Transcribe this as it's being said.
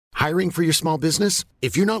Hiring for your small business?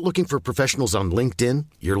 If you're not looking for professionals on LinkedIn,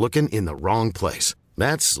 you're looking in the wrong place.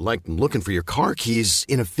 That's like looking for your car keys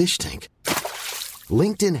in a fish tank.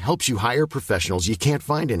 LinkedIn helps you hire professionals you can't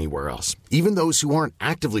find anywhere else, even those who aren't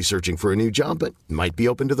actively searching for a new job but might be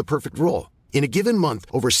open to the perfect role. In a given month,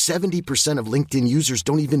 over 70% of LinkedIn users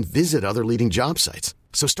don't even visit other leading job sites.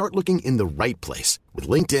 So start looking in the right place. With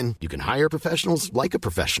LinkedIn, you can hire professionals like a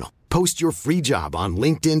professional. Post your free job on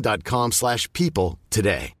linkedin.com/people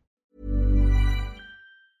today.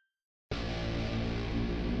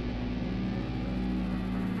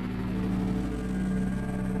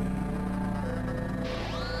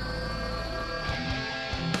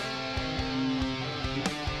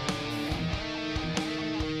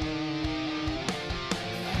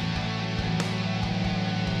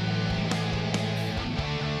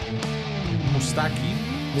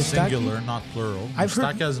 Mustaki, singular, not plural.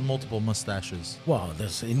 Mustaki has multiple mustaches. Well,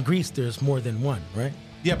 in Greece, there's more than one, right?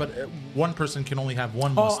 Yeah, but one person can only have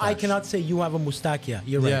one mustache. Oh, I cannot say you have a mustakia.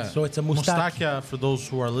 You're right. So it's a mustaki. Mustakia, for those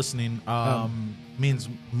who are listening, means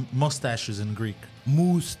mustaches in Greek.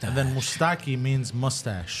 Mustache. And then mustaki means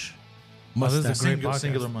mustache. Mustache.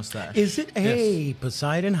 Singular mustache. Is it? Hey,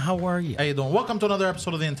 Poseidon, how are you? How you doing? Welcome to another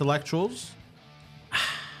episode of The Intellectuals.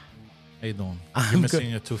 How you doing? You're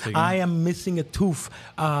missing a tooth again. I am missing a tooth.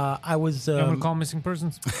 I was... You want to call missing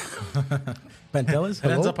persons? Pantelis,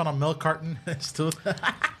 It ends up on a milk carton. It's tooth.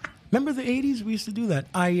 Remember the 80s? We used to do that.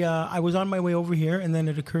 I was on my way over here, and then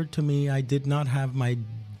it occurred to me I did not have my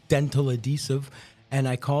dental adhesive. And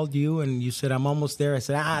I called you, and you said, I'm almost there. I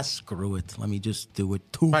said, screw it. Let me just do it.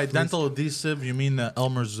 By dental adhesive, you mean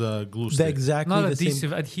Elmer's glue stick? Exactly. Not the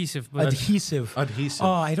adhesive, same. adhesive. But Adhesive. Adhesive.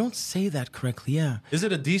 Oh, I don't say that correctly, yeah. Is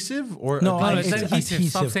it adhesive or No, it's adhesive.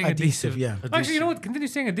 Stop saying adhesive. Yeah. Actually, you know what? Continue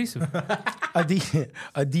saying adhesive.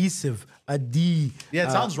 Adhesive. Yeah,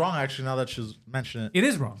 it sounds wrong, actually, now that she's mentioned it. It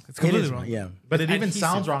is wrong. It's It completely is wrong. wrong, yeah. But it even adhesive.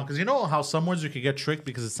 sounds wrong, because you know how some words you could get tricked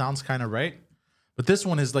because it sounds kind of right? But this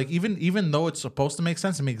one is like, even though it's supposed to make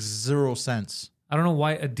sense, it makes zero sense. I don't know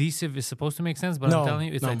why adhesive is supposed to make sense, but I'm telling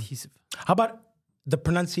you, it's adhesive. How about the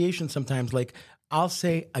pronunciation sometimes? Like, I'll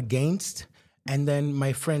say against, and then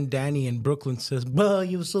my friend Danny in Brooklyn says, "Well,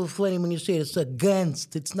 you're so funny when you say it's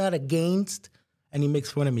against. It's not against." And he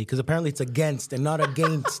makes fun of me because apparently it's against and not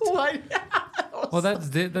against. Why? Well, that's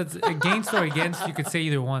against or against. You could say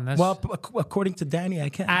either one. That's According to Danny, I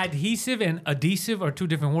can't. adhesive and adhesive are two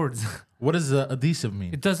different words. What does adhesive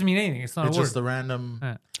mean? It doesn't mean anything. It's not It's a word. just a random...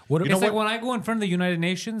 Yeah. What, It's like when I go in front of the United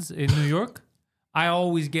Nations in New York, I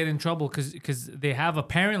always get in trouble because they have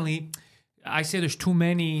apparently, I say there's too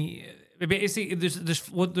many. Basically,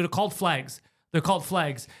 there's what they're called flags. They're called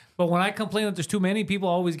flags. But when I complain that there's too many, people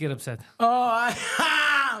always get upset.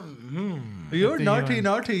 You're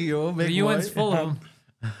naughty, you big The UN's boy. full of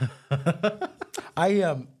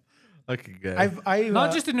them. Okay, good.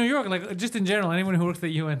 Not just in New York, like just in general. Anyone who works at the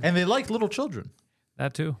UN. And they like little children.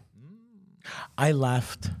 That too. I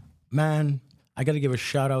laughed. Man, I got to give a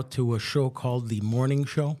shout out to a show called The Morning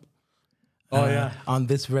Show. Oh, yeah. On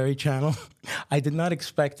this very channel. I did not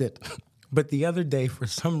expect it. But the other day, for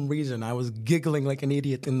some reason, I was giggling like an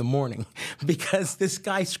idiot in the morning because this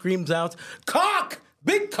guy screams out, "Cock!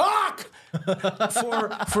 Big cock!"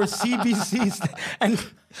 for CBC's. And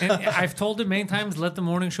I've told him many times, let the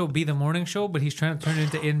morning show be the morning show, but he's trying to turn it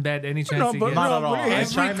into In Bed any chance he gets. not at all. Every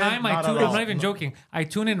time I tune in, I'm not even No. joking. I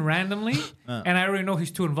tune in randomly, and I already know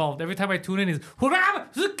he's too involved. Every time I tune in, he's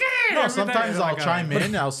No, sometimes I'll chime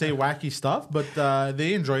in. I'll say wacky stuff, but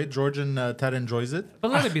they enjoy it. George and Ted enjoys it.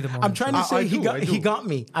 But let it be the morning. I'm trying to I say do. he got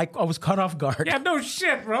me. I was caught off guard. Yeah, no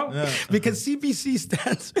shit, bro. Because CBC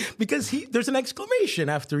stands because there's an exclamation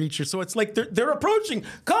after each, so it's like they're approaching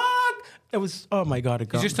cock. It was, oh my god, it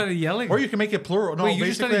got You just me. started yelling. Or you can make it plural. No, Wait, you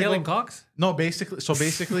just started basically, yelling cocks? No,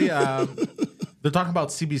 basically, they're talking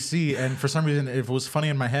about CBC, and for some reason, it was funny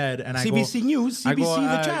in my head. And CBC News, I go,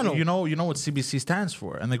 CBC the channel. You know what CBC stands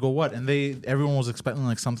for? And they go, what? And everyone was expecting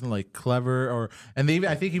like something like clever, I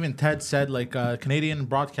think even Ted said like Canadian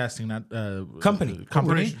Broadcasting Company.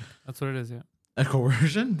 Company. That's what it is, yeah. A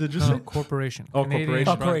coercion? Did you No, say? corporation. Oh, Canadian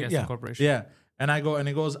corporation. Broadcasting yeah. Corporation. Yeah. And I go, and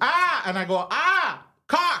he goes, and I go,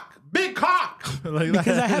 cock, big cock. Like Because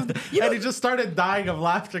that. I have and he just started dying of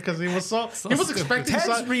laughter because he was he was expecting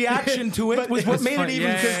Ted's reaction to it was what made it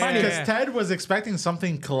even funny. Because Ted was expecting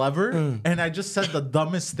something clever, and I just said the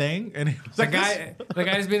dumbest thing, and he was The like,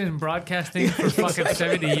 guy's been in broadcasting for fucking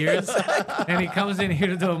 70 years, and he comes in here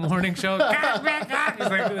to do a morning show. He's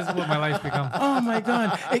like, this is what my life's become. Oh my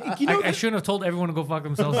god! You know, I shouldn't have told everyone to go fuck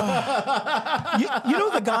themselves. you know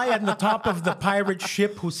the guy at the top of the pirate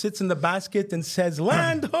ship who sits in the basket and says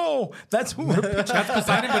 "Land ho!" ho. That's what we're pitching. That's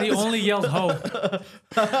Poseidon, but he only yelled ho.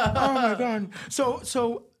 Oh my god.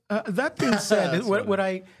 So that being said, what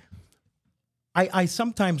I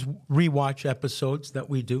sometimes rewatch episodes that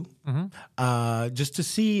we do just to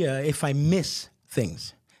see if I miss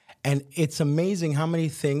things, and it's amazing how many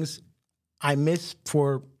things I miss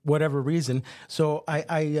for whatever reason. So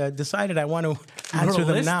I decided I want to answer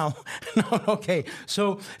them list? now. No, okay.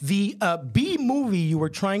 So the B movie you were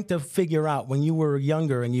trying to figure out when you were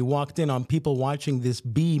younger and you walked in on people watching this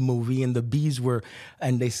B movie and the bees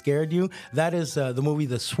and they scared you. That is the movie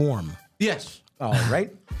The Swarm. Yes. All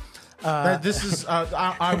right. This is.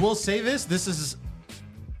 I will say this. This is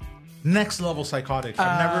next level psychotic.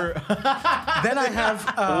 I've never. Then I have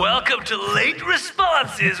Welcome to Late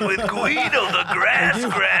Responses with Guido the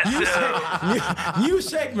Grassgrasser. new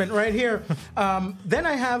segment right here. Then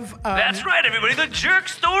I have That's right, everybody. The jerk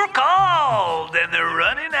store called, and they're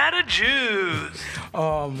running out of juice.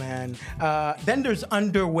 oh man. Then there's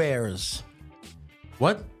underwears.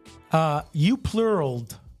 What? You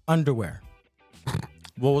pluraled underwear.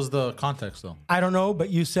 What was the context though? I don't know, but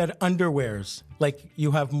you said underwears. Like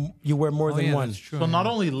you wear more than one. That's true. So not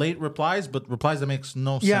only late replies, but replies that makes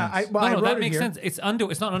no Yeah, sense. No, I wrote that it makes here. sense. It's not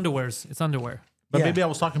underwears. It's underwear. But yeah. maybe I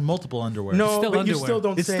was talking multiple underwear. No, still but you underwear. still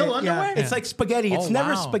don't It's say still it. Yeah. underwear? It's like spaghetti. It's Oh,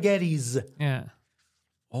 never wow. spaghettis. Yeah.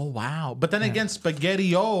 Oh wow! But then again,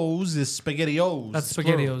 SpaghettiOs is SpaghettiOs. That's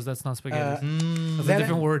SpaghettiOs. That's not spaghetti. That's a then-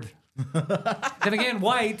 different word. Then again,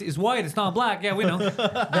 white is white. It's not black. Yeah, we know. Then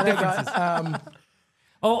I got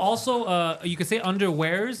Oh, also, you could say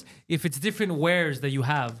underwears if it's different wears that you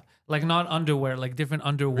have. Like not underwear, like different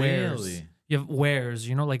underwears. Really? You have wears,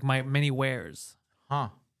 like my many wears. Huh?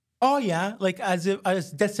 oh yeah, like as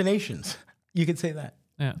destinations. You could say that.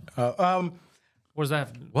 Yeah. What's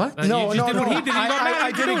that? What? No, you just no, did no. what he did.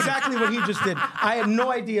 I did exactly what he just did. I had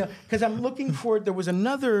no idea because I'm looking for. There was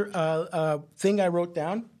another thing I wrote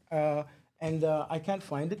down, and I can't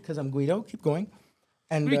find it because I'm Guido. Keep going.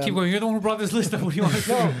 And We keep going. You're the one who brought this list up. What do you want to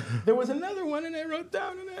say? No, there was another one, and I wrote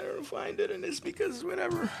down, and I don't find it, and it's because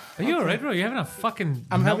whatever. Are you alright, bro? You're having a fucking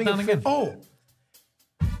I'm having meltdown a again. fit. Oh,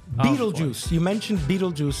 Beetlejuice. You mentioned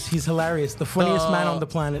Beetlejuice. He's hilarious. The funniest man on the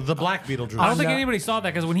planet. The Black Beetlejuice. I don't think no. anybody saw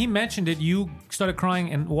that because when he mentioned it, you started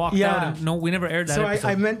crying and walked Yeah. out. And no, we never aired that So episode.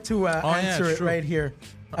 I meant to yeah, answer it's it true. right here.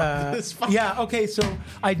 It's fine. Yeah. Okay. So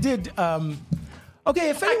I did. Okay.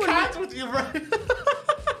 If anyone, with you, right?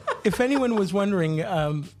 if anyone was wondering,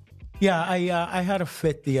 yeah, I had a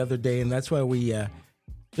fit the other day, and that's why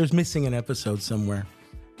there's missing an episode somewhere.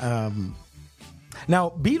 Now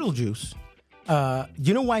Beetlejuice.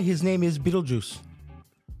 You know why his name is Beetlejuice?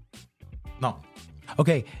 No.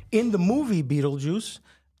 Okay, in the movie Beetlejuice,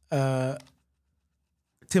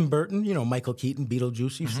 Tim Burton, Michael Keaton,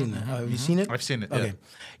 Beetlejuice. You've seen that? Have you seen it? I've seen it, Okay, yeah.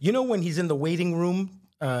 you know when he's in the waiting room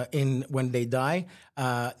when they die,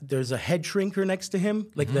 there's a head shrinker next to him,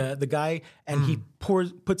 like the guy, and he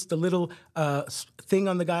puts the little thing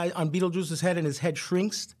on Beetlejuice's head, and his head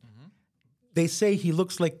shrinks. They say he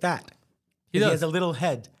looks like that. He does. has a little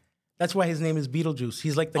head. That's why his name is Beetlejuice.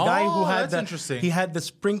 He's like the guy who Oh, had that's interesting. He had the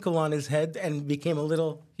sprinkle on his head and became a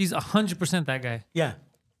little. He's 100% that guy. Yeah,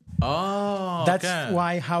 Oh, that's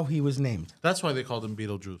okay. how he was named. That's why they called him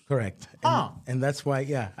Beetlejuice. Correct. And, Ah. and that's why.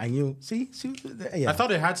 Yeah, I knew. See, yeah. I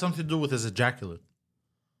thought it had something to do with his ejaculate.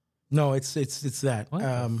 No, it's that. What?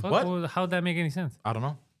 the fuck? what? Well, how'd that make any sense? I don't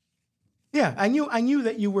know. Yeah, I knew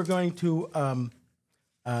that you were going to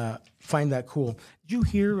find that cool. Did you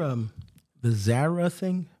hear the Zara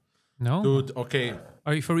thing? No. Dude, okay.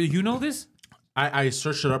 Are you for real? You know this? I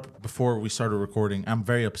searched it up before we started recording. I'm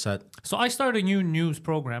very upset. So I started a new news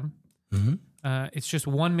program. It's just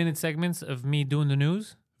 1 minute segments of me doing the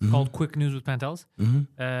news called Quick News with Pantels.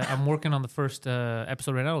 I'm working on the first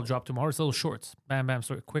episode right now. It'll drop tomorrow. It's little shorts. Bam, bam,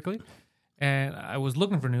 sort of quickly. And I was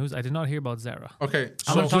looking for news. I did not hear about Zara. Okay,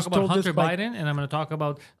 I'm going so to talk about told Hunter us by- Biden, and I'm going to talk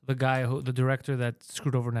about the guy, the director that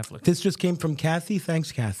screwed over Netflix. This just came from Kathy.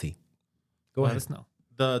 Thanks, Kathy. Go Let ahead. us know.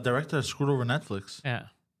 the director that screwed over Netflix. Yeah.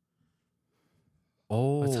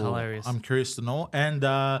 Oh, That's hilarious. I'm curious to know. And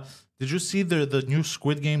did you see the new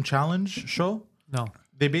Squid Game challenge show? No.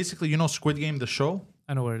 They basically, Squid Game, the show.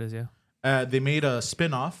 I know what it is, yeah. They made a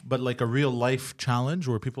spin-off, but like a real life challenge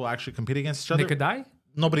where people actually compete against each other. They could die?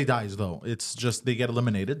 Nobody dies though. It's just they get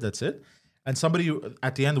eliminated. That's it. And somebody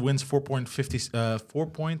at the end wins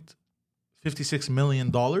 $4.56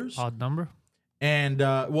 million. Odd number. And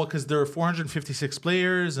because there are 456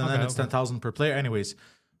 players, and then Okay, it's okay. 10,000 per player. Anyways,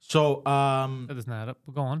 so That doesn't add up.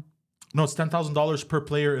 But go on. no, it's $10,000 per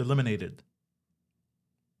player eliminated.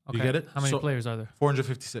 Okay. You get it? How many So- players are there?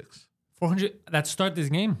 456. 400 that start this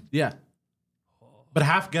game. Yeah. But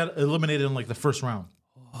half get eliminated in like the first round.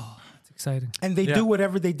 Exciting. And they Yeah. do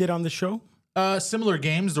whatever they did on the show? Similar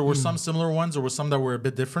games. There were some similar ones. There were some that were a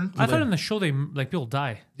bit different. I thought in the show people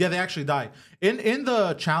die. Yeah, they actually die. In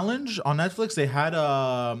the challenge on Netflix, they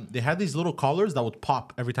had these little collars that would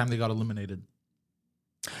pop every time they got eliminated.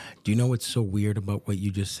 Do you know what's so weird about what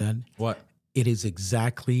you just said? What? It is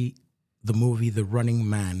exactly the movie The Running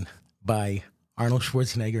Man by Arnold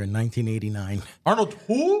Schwarzenegger in 1989. Arnold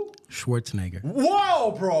who? Schwarzenegger.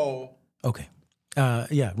 Whoa, bro. Okay.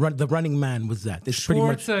 The Running Man was that. It's pretty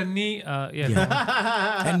much. And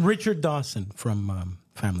Richard Dawson from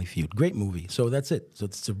Family Feud. Great movie. So that's it. So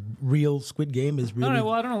it's a real Squid Game is really. All right,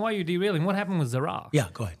 well, I don't know why you're derailing. What happened with Zara? Yeah,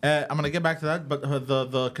 go ahead. I'm gonna get back to that, but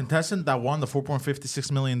the contestant that won the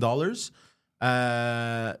 $4.56 million,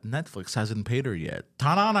 Netflix hasn't paid her yet.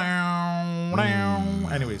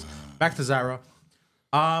 Anyways, back to Zara.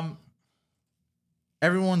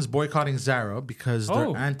 Everyone's boycotting Zara because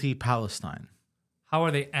they're anti-Palestine. How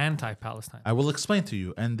are they anti-Palestine? I will explain to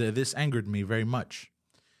you, and this angered me very much.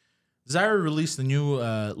 Zara released a new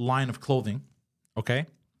line of clothing, okay?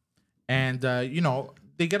 And,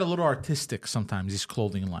 they get a little artistic sometimes, these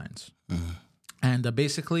clothing lines. And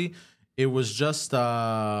basically, it was just, it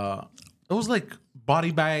was like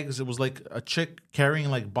body bags. It was like a chick carrying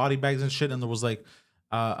like body bags and shit. And there was like,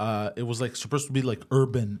 it was like supposed to be like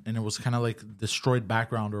urban, and it was kind of like destroyed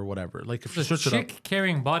background or whatever. Like if you It's a search it up. chick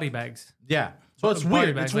carrying body bags. Yeah. So it's Body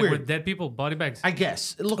weird. bags, It's like weird. with dead people, body bags. I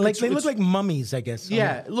guess. Look, Like it's, they look it's- like mummies, I guess.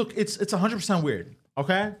 Yeah, look, it's 100% weird.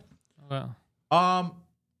 Okay? Well,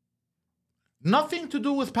 Nothing to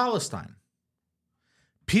do with Palestine.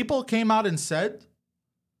 People came out and said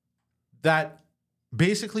that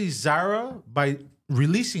basically Zara, by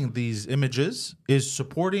releasing these images, is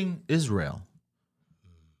supporting Israel.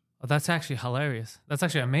 that's actually hilarious. That's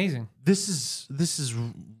actually amazing. This is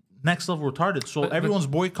next level retarded. So everyone's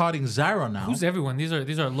boycotting Zara now. Who's everyone? These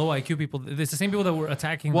are low IQ people. It's the same people that were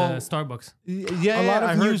attacking the Starbucks. Yeah, A lot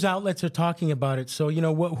I of heard. news outlets are talking about it. So,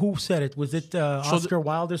 who said it? Was it Oscar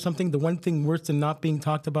Wilde or something? The one thing worse than not being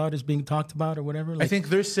talked about is being talked about or whatever? I think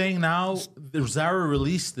they're saying now that Zara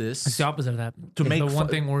released this. It's the opposite of that. To make the one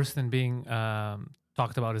fu- thing worse than being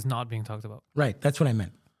talked about is not being talked about. Right. That's what I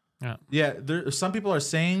meant. Yeah. Yeah, some people are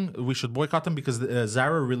saying we should boycott them because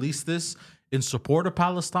Zara released this in support of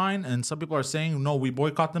Palestine, and some people are saying no, we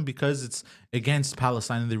boycott them because it's against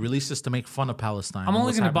Palestine, and they released this to make fun of Palestine. I'm and only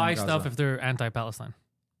what's going to buy happening in stuff Gaza. if they're anti-Palestine.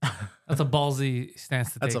 That's a ballsy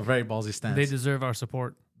stance to That's a take. very ballsy stance. They deserve our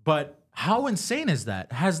support. But how insane is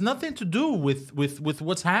that? Has nothing to do with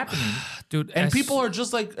what's happening, Dude, and people are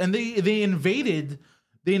just like, and they invaded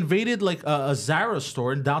like a Zara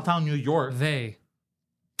store in downtown New York.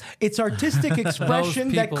 It's artistic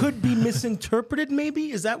expression that people. could be misinterpreted,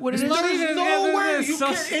 maybe? Is that what it is?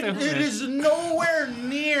 It is nowhere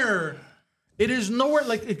near. It is nowhere.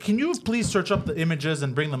 Like, can you please search up the images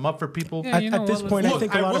and bring them up for people? Yeah, At this point, I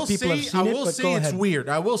think a lot of people have seen it, but go it's ahead. weird.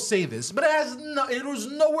 I will say this, but it was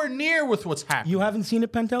nowhere near with what's happening. You haven't seen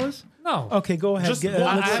it, Pantelis? No. Okay, go ahead. Just Get- go-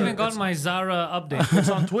 I let's see. haven't got my Zara update. It's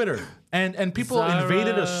on Twitter, and people Zara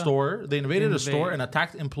invaded a store. They invaded a store and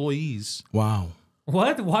attacked employees. Wow.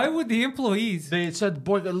 What? Why would the employees? They said,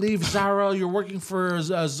 "Boy, leave Zara. You're working for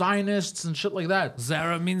Zionists and shit like that."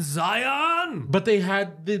 Zara means Zion. But they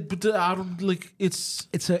had, I don't like. It's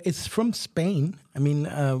from Spain. I mean,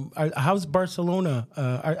 how's Barcelona?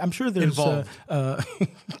 I'm sure there's Involved.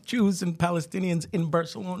 Jews and Palestinians in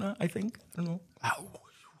Barcelona, I think. I don't know.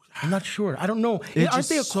 I'm not sure. I don't know. Aren't just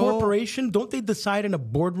they a so- corporation? Don't they decide in a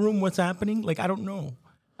boardroom what's happening? Like, I don't know.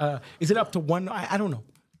 Is it up to one? I don't know.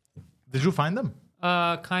 Did you find them?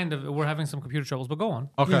 Kind of. We're having some computer troubles, but go on.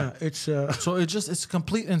 Okay. Yeah, it's So it's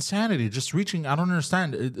complete insanity. Just reaching. I don't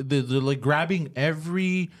understand. They're like grabbing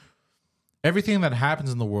everything that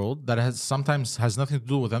happens in the world that sometimes has nothing to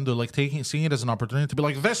do with them. They're like seeing it as an opportunity to be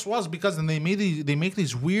like, this was because, and they make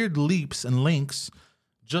these weird leaps and links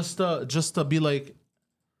just to be like,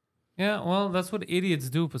 Yeah, well, that's what idiots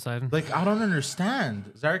do, Poseidon. like, I don't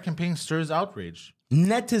understand. Zara campaign stirs outrage.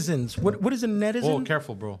 netizens. What is a netizen? Oh,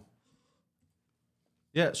 careful, bro.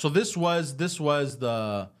 Yeah. So this was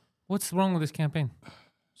the. What's wrong with this campaign?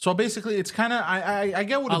 So basically, it's kind of I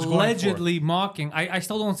get what it's Allegedly mocking. I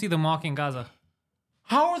still don't see them mocking Gaza.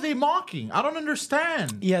 How are they mocking? I don't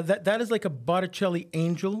understand. Yeah, that is like a Botticelli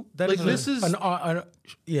angel. That Like, is this is-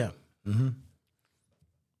 yeah.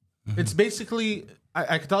 It's basically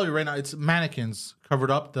I can tell you right now, it's mannequins covered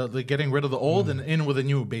up. They're getting rid of the old and in with the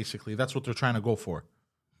new. Basically, that's what they're trying to go for.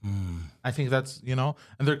 I think that's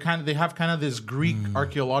and they have kind of this Greek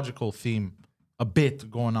archaeological theme a bit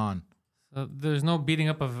going on. There's no beating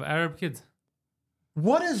up of Arab kids.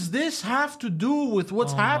 What does this have to do with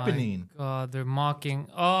what's happening? God, they're mocking.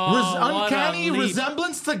 Oh, what a Uncanny leap.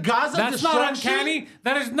 resemblance to Gaza That's destruction? not uncanny.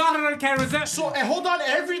 That is not an uncanny resemblance. So hold on,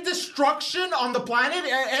 every destruction on the planet,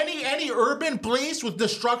 any urban place with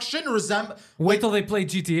destruction resemble. Wait till they play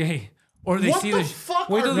GTA, or they What see the fuck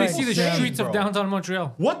Wait till are they people see the saying, streets bro? of downtown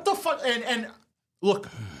Montreal. What the fuck? And look,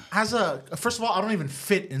 first of all, I don't even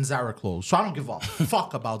fit in Zara clothes, so I don't give a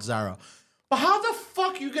fuck about Zara. But how the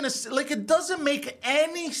fuck you gonna it doesn't make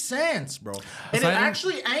any sense, bro. And it Aside-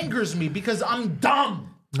 actually angers me because I'm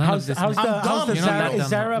dumb. How's the dumb. You're not Zara, that is dumb.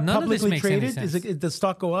 Zara None of this publicly makes any traded? sense. Does the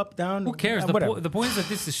stock go up, down? Who cares? Whatever. The point is that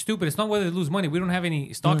this is stupid. It's not whether they lose money. We don't have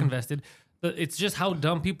any stock invested. It's just how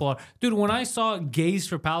dumb people are. Dude, when I saw gays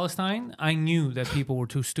for Palestine, I knew that people were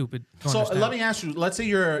too stupid to So understand. let me ask you. Let's say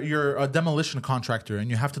you're a demolition contractor and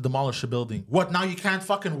you have to demolish a building. What now? You can't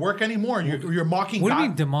fucking work anymore. You're mocking. What do you God?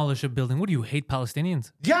 mean demolish a building? What do you hate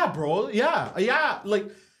Palestinians? Yeah, bro. Yeah. Like,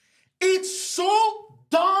 it's so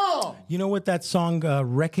dumb. You know what that song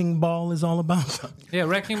 "Wrecking Ball" is all about? Yeah,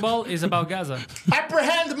 Wrecking Ball is about Gaza.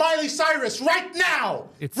 Apprehend Miley Cyrus right now.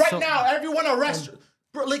 It's right so- now. Everyone arrest her.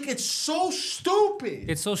 Bro, like, it's so stupid.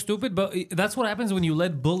 It's so stupid, but that's what happens when you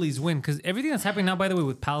let bullies win. Because everything that's happening now, by the way,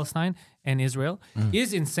 with Palestine and Israel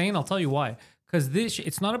is insane. I'll tell you why. Because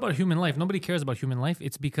it's not about human life. Nobody cares about human life.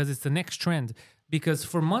 It's because it's the next trend. Because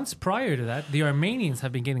for months prior to that, the Armenians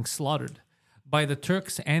have been getting slaughtered by the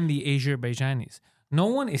Turks and the Azerbaijanis. No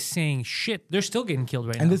one is saying shit. They're still getting killed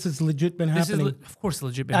right now. And this has legit been This happening. is, of course,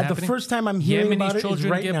 legit been The happening. first time I'm hearing about it is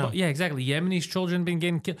right now. Yeah, exactly. Yemenis children been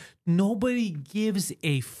getting killed. Nobody gives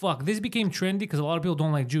a fuck. This became trendy because a lot of people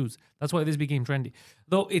don't like Jews. That's why this became trendy.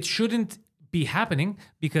 Though it shouldn't be happening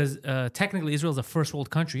because technically Israel is a first world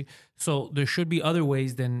country. So there should be other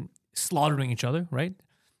ways than slaughtering each other, right?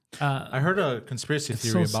 I heard a conspiracy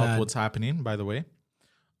theory so about sad. what's happening, by the way.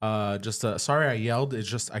 Sorry I yelled. It's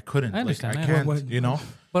just I couldn't. I understand, Like, I man. can't, What- you know?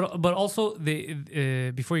 But also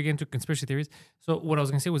before you get into conspiracy theories, so what I was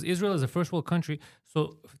gonna say was Israel is a first world country.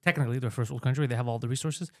 So technically they're a first world country. They have all the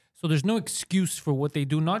resources. So there's no excuse for what they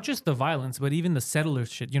do. Not just the violence, but even the settler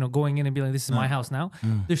shit. You know, going in and being like, "This is my house now."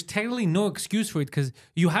 There's technically no excuse for it because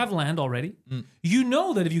you have land already. You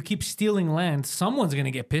know that if you keep stealing land, someone's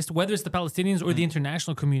gonna get pissed, whether it's the Palestinians or the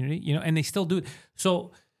international community. You know, and they still do it.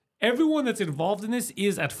 So everyone that's involved in this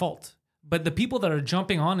is at fault. But the people that are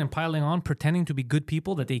jumping on and piling on, pretending to be good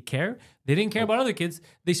people, that they care, they didn't care about other kids.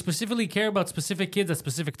 They specifically care about specific kids at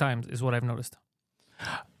specific times, is what I've noticed.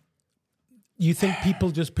 You think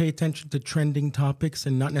people just pay attention to trending topics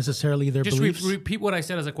and not necessarily their Just beliefs? repeat what I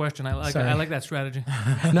said as a question. I Sorry. like that strategy.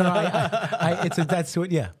 No, that's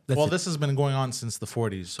what. Yeah, that's Well, it. this has been going on since the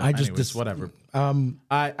 40s. So I just anyways, dis- whatever.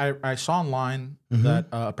 I saw online that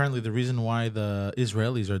apparently the reason why the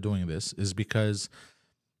Israelis are doing this is because,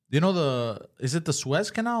 you know, is it the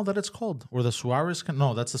Suez Canal that it's called? Or the Suarez Canal?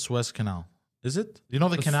 No, that's the Suez Canal. Is it? You know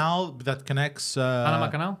the canal that connects... Panama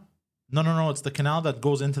Canal? No. It's the canal that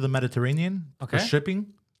goes into the Mediterranean for Okay. shipping,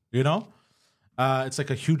 you know? It's like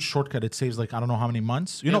a huge shortcut. It saves like, I don't know how many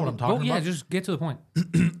months. You know what I'm talking Yeah, about? just get to the point.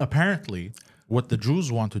 Apparently, what the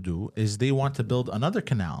Jews want to do is they want to build another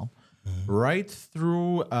canal right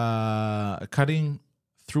through, cutting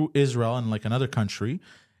through Israel and like another country.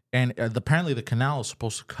 And apparently the canal is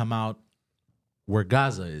supposed to come out where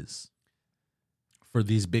Gaza is for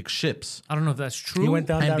these big ships. I don't know if that's true. You went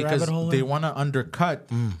down And that because rabbit hole. they want to undercut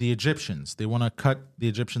the Egyptians. They want to cut the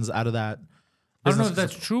Egyptians out of that. I don't know if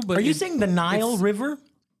business. that's true, but Are you saying the Nile River?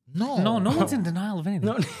 No. No one's in denial of anything.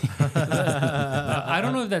 I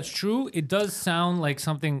don't know if that's true. It does sound like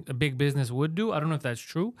something a big business would do. I don't know if that's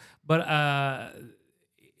true, but I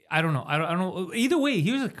don't know. I don't know. Either way,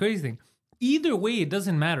 here's the crazy thing. Either way, it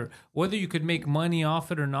doesn't matter whether you could make money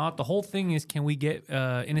off it or not. The whole thing is, can we get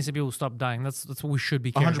innocent people to stop dying? That's what we should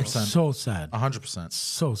be caring 100%. about. So sad. 100%.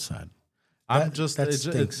 So sad.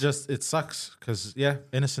 It sucks because,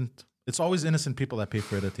 innocent. It's always innocent people that pay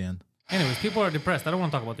for it at the end. Anyways, people are depressed. I don't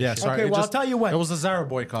want to talk about this Yeah, shit. sorry. Okay, it well, I'll tell you what. It was a Zara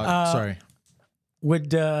boycott. Sorry.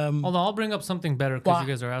 Would Hold on, I'll bring up something better because you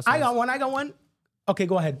guys are assholes. I got one. Okay,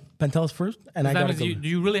 go ahead. Pentelis first, and I That got means to do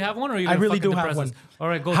you really have one, or are you I gonna really fucking do have depress one. us? All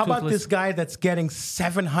right, go. How about Toothless. this guy that's getting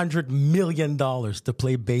 $700 million to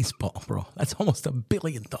play baseball, bro? That's almost $1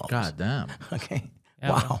 billion. God damn. Okay.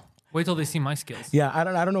 Yeah, wow. well, wait till they see my skills. Yeah, I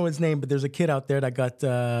don't know his name, but there's a kid out there that got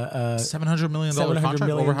 $700 million $700 contract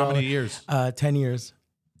million over how many years? 10 years.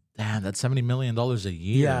 Damn, that's $70 million a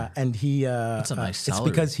year. Yeah, and he That's a nice it's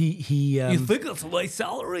salary. because he You think that's a nice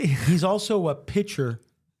salary? he's also a pitcher.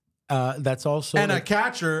 That's also And a like-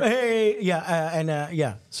 catcher. Hey,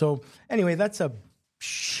 So anyway, that's a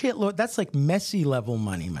shitload. That's like Messi level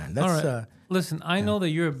money, man. That's All right. Listen, I know that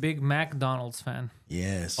you're a big McDonald's fan.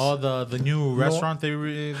 Yes. Oh, the new restaurant they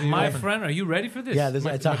My opened. friend, are you ready for this? yeah,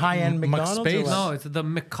 it's a high-end McDonald's. or McSpace? what? No, it's the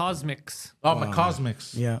McCosmics. Oh,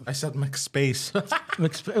 McCosmics. Yeah. I said McSpace.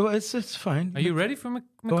 Well, it's fine. Are you ready for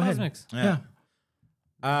Go ahead. McCosmics? Yeah.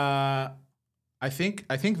 I think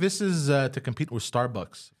this is to compete with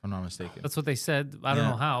Starbucks, if I'm not mistaken. That's what they said. I don't Yeah.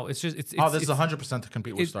 know how. It's just it's. Oh, this it's, is 100% to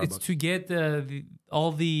compete with it's, Starbucks. it's to get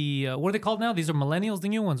all the what are they called now? These are millennials, the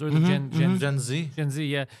new ones, or the Gen Z. Gen Z?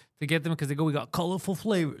 Yeah, to get them because they go. We got colorful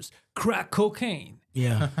flavors, crack cocaine,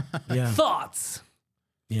 Yeah. Yeah. thoughts.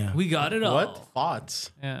 Yeah. We got it all. What thoughts?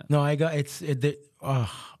 Yeah. No, I got I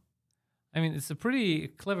mean, it's a pretty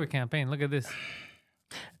clever campaign. Look at this.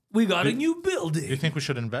 We got a new You building. think we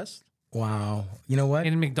should invest? wow. You know what?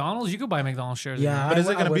 In McDonald's, you could buy McDonald's shares. Yeah. But is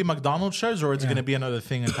it going to would- be McDonald's shares or is it going to be another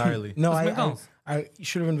thing entirely? No, It's I McDonald's.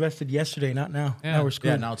 should have invested yesterday, not now. Yeah. Now we're Yeah,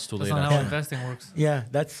 screwed. now it's too That's late. not actually. how investing works. Yeah,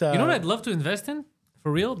 that's. You know what I'd love to invest in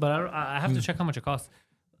for real, but I have to check how much it costs.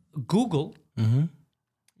 Google.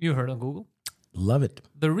 You heard of Google? Love it.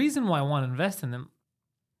 The reason why I want to invest in them,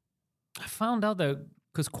 I found out that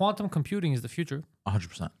because quantum computing is the future.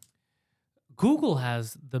 100%. Google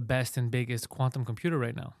has the best and biggest quantum computer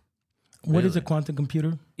right now. What is a Really? quantum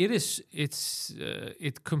computer?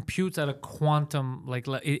 It computes at a quantum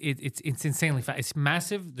it's insanely fast. It's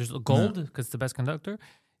massive. There's gold because it's the best conductor,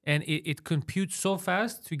 and it computes so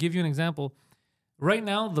fast. To give you an example, right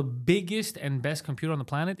now the biggest and best computer on the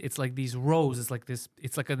planet, it's like these rows. It's like this.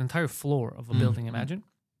 It's like an entire floor of a building. Imagine.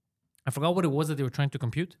 I forgot what it was that they were trying to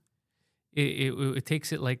compute. It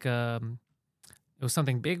takes it like it was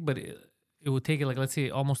something big, but it would take it like, let's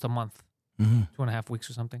say, almost a month, 2.5 weeks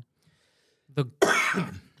or something. The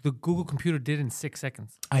Google computer did in 6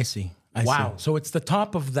 seconds. I see. I Wow. see. So it's the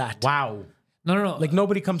top of that. Wow. No. Like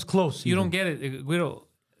nobody comes close. You don't get it, Guido.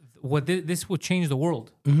 This would change the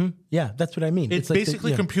world. Yeah, that's what I mean. It It's like the-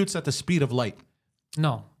 basically yeah. computes at the speed of light.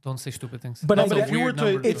 No, don't say stupid things. But That's I- a But if you were weird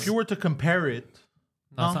to number. if you were to compare it,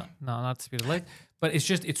 No, it's not the speed of light. But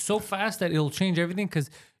it's so fast that it'll change everything because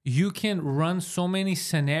you can run so many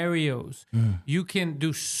scenarios. You can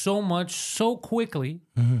do so much so quickly.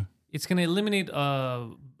 It's going to eliminate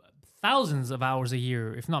thousands of hours a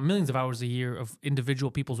year, if not millions of hours a year, of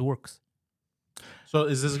individual people's works. so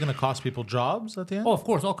is this going to cost people jobs at the end? Oh, of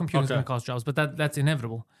course, all computing is Okay. going to cost jobs, but that's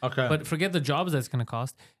inevitable. Okay. But forget the jobs that's going to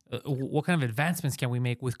cost. What kind of advancements can we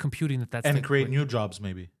make with computing that's and that create quick? new jobs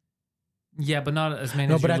maybe. Yeah, but not as many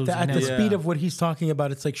No, as but you're at the, losing at the now. speed Yeah. of what he's talking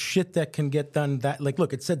about, it's like shit that can get done. That like,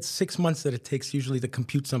 look, it said 6 months that it takes usually to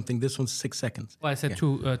compute something. This one's 6 seconds. Well, I said Yeah.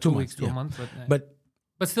 2 months, weeks to yeah. a month, But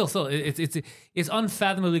but still, it's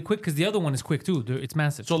unfathomably quick because the other one is quick too. It's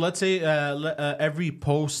massive. So let's say every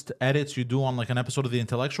post edits you do on like an episode of The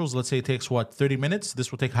Intellectuals, let's say it takes 30 minutes.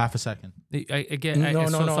 This will take half a second. Again,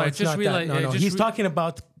 no, I it's just not realized. that. No. He's talking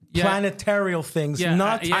about Yeah. planetarial things, Yeah,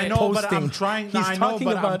 not yeah, I know, posting. but I'm trying. He's I know, talking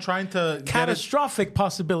but about I'm trying to get it. catastrophic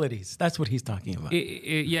possibilities. That's what he's talking about.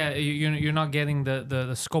 Yeah, you're not getting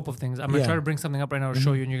the scope of things. I'm gonna Yeah. try to bring something up right now to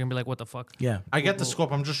show you, and you're gonna be like, "What the fuck?" Yeah. I get the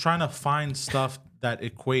scope. I'm just trying to find stuff that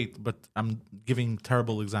equate, but I'm giving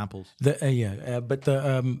terrible examples. But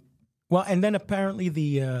the well, and then apparently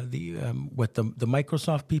the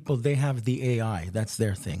Microsoft people, they have the AI. That's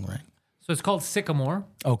their thing, right? So it's called Sycamore,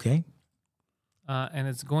 Okay. and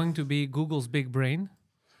it's going to be Google's big brain.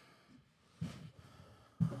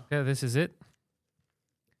 Okay, this is it.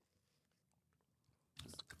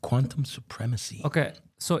 Quantum supremacy. Okay,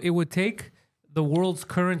 so it would take the world's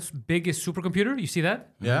current biggest supercomputer. You see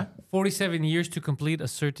that? Yeah. 47 years to complete a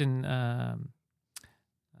certain.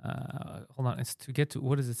 Hold on, it's to get to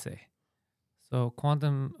what does it say? So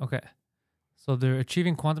quantum. Okay, so they're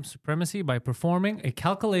achieving quantum supremacy by performing a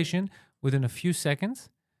calculation within a few seconds.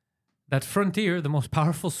 That Frontier, the most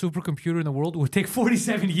powerful supercomputer in the world, would take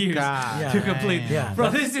 47 years God to complete. Yeah, Bro,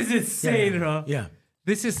 this is insane, bro. Yeah.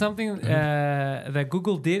 This is something that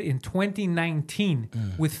Google did in 2019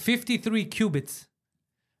 with 53 qubits.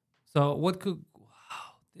 So what could...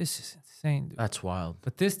 Wow, this is insane, dude. That's wild.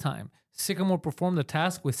 But this time, Sycamore performed the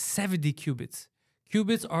task with 70 qubits.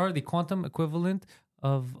 Qubits are the quantum equivalent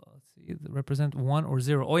of, let's see, they represent 1 or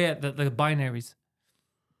 0. Oh yeah, the binaries.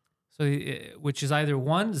 So, which is either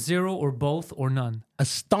 1, 0, or both, or none.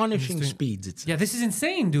 Astonishing Interesting. speeds. It's Yeah, this is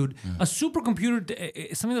insane, dude. A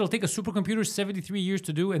supercomputer, something that'll take a supercomputer 73 years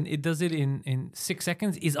to do, and it does it in 6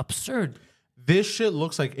 seconds, is absurd. This shit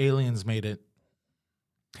looks like aliens made it.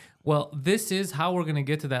 Well, this is how we're gonna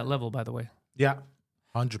get to that level, by the way. Yeah.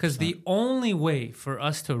 100%. Because the only way for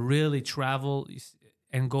us to really travel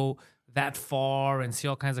and go that far and see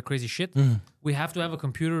all kinds of crazy shit, we have to have a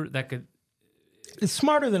computer that could It's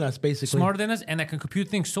smarter than us, basically. smarter than us, and that can compute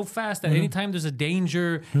things so fast that anytime there's a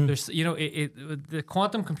danger, there's the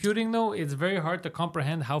quantum computing though, it's very hard to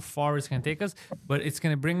comprehend how far it's going to take us, but it's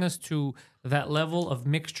going to bring us to that level of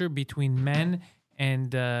mixture between men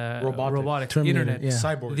and robotics, Terminator, internet, yeah.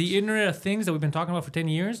 Cyborgs. the Internet of Things that we've been talking about for 10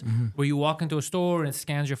 years, where you walk into a store and it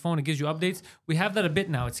scans your phone, it gives you updates. We have that a bit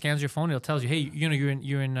now. It scans your phone, it tells you, hey,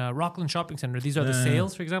 you're in Rockland Shopping Center. These are the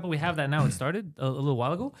sales, for example. We have that now. It started a little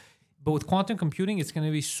while ago. But with quantum computing, it's going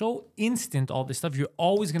to be so instant, all this stuff. You're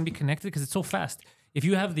always going to be connected because it's so fast. If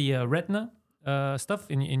you have the retina stuff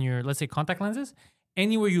in your, let's say, contact lenses,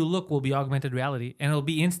 anywhere you look will be augmented reality, and it'll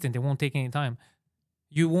be instant. It won't take any time.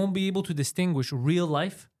 You won't be able to distinguish real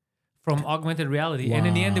life from augmented reality. And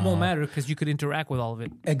in the end, it won't matter because you could interact with all of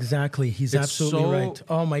it. Exactly. He's It's absolutely so- right.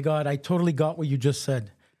 Oh my God, I totally got what you just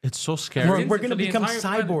said. It's so scary. We're going to For the become entire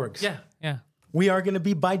planet. cyborgs. Yeah, yeah. We are going to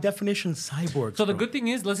be, by definition, cyborgs. So the bro. good thing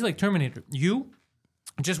is, let's say like Terminator, you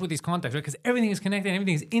just with these contacts, right? Because everything is connected, and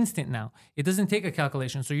everything is instant now. It doesn't take a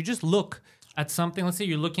calculation. So you just look at something. Let's say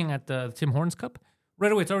you're looking at the Tim Hortons cup.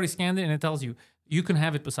 Right away, it's already scanned it, and it tells you you can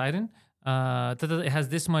have it Poseidon. It has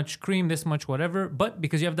this much cream, this much whatever. But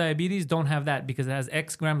because you have diabetes, don't have that because it has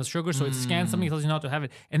X grams of sugar. So it scans something, it tells you not to have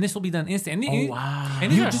it, and this will be done instant. And,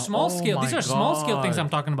 and these are small scale. These are small scale things I'm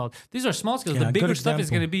talking about. These are small scales. Yeah, the good bigger stuff is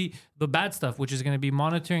example. going to be the bad stuff, which is going to be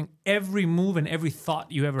monitoring every move and every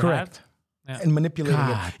thought you ever Correct. had. And manipulating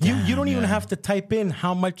God it. You don't even have to type in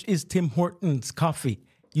how much is Tim Hortons coffee.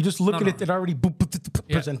 You just look at it, it already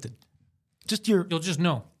presented. Just your... You'll just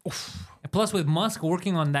know. And plus, with Musk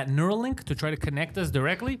working on that Neuralink to try to connect us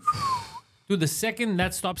directly, dude, the second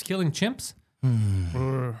that stops killing chimps,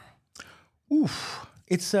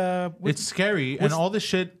 It's It's scary and all this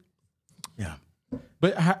shit. yeah.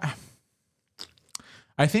 But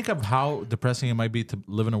I think of how depressing it might be to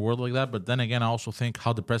live in a world like that. But then again, I also think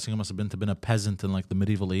how depressing it must have been to been a peasant in like the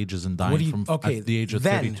medieval ages and dying from at the age of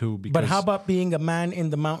 32. Because but how about being a man in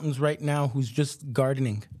the mountains right now who's just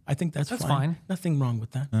gardening? I think that's fine. Nothing wrong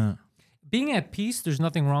with that. being at peace, there's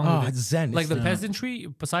nothing wrong Oh, with it. it's zen. Like It's the the- peasantry,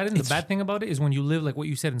 Poseidon, the bad thing about it is when you live like what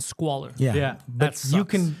you said in squalor. Yeah. Yeah. But That you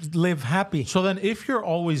sucks. can live happy. So then, if you're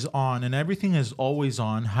always on and everything is always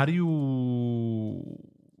on, how do you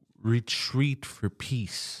retreat for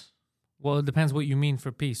peace? Well, it depends what you mean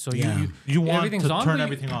for peace. So Yeah. You want everything's to on, turn but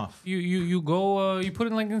everything off. You go you put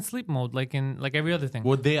it like in sleep mode, like every other thing.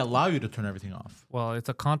 Would they allow you to turn everything off? Well, it's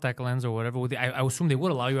a contact lens or whatever. I assume they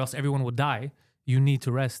would allow you, else everyone would die. You need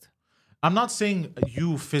to rest. I'm not saying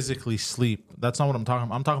you physically sleep. That's not what I'm talking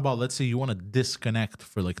about. I'm talking about, let's say you want to disconnect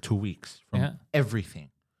for like 2 weeks from Yeah. everything.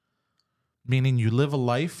 Meaning you live a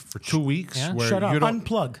life for 2 weeks Yeah. where Shut up. you don't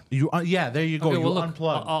Unplug. You yeah, there you go. Okay, you well, look,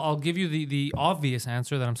 unplug. I'll give you the obvious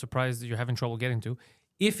answer that I'm surprised that you're having trouble getting to.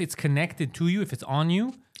 If it's connected to you, if it's on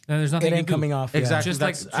you, then there's nothing It you ain't can do. coming off. Yeah. Exactly. Just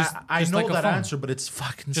That's- like- I just know like a that phone. answer, but it's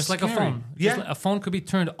fucking Just like a scary. phone. Yeah. A phone could be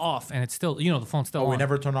turned off and it's still, the phone's still Oh, on. we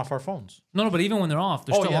never turn off our phones. No, but even when they're off,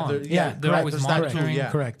 they're Oh, still yeah, on. they're- Yeah, they're correct. always There's that too, monitoring. yeah.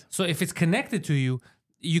 Correct. So if it's connected to you,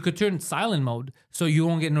 you could turn silent mode so you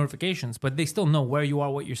won't get notifications, but they still know where you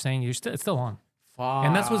are, what you're saying. It's still on.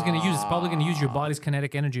 And that's what's going to use. It's probably going to use your body's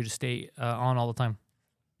kinetic energy to stay on all the time.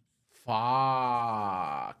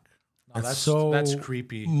 Fuck. No, so that's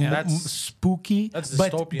creepy. That's spooky, that's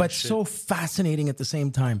but dystopian so fascinating at the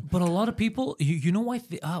same time. But a lot of people, you know why?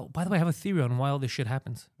 By the way, I have a theory on why all this shit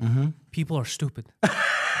happens. People are stupid.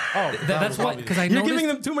 That's why. Because I You're noticed. giving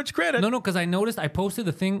them too much credit. No, because I noticed. I posted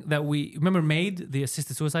the thing that we remember made the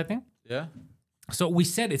assisted suicide thing. Yeah. So we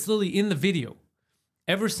said it's literally in the video.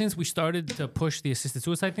 Ever since we started to push the assisted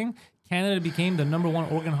suicide thing, Canada became the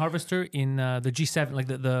 #1 organ harvester in the G7, like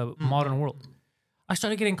the modern world. I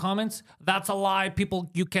started getting comments. That's a lie. People,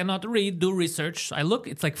 you cannot read, do research. I look,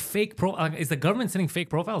 it's like fake is the government sending fake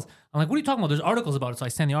profiles? I'm like, what are you talking about? There's articles about it. So I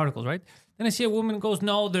send the articles, right? Then I see a woman goes,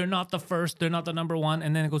 no, they're not the first. They're not the #1.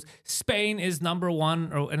 And then it goes, Spain is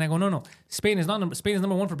 #1. And I go, no. Spain is not Spain is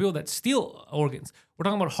 #1 for people that steal organs. We're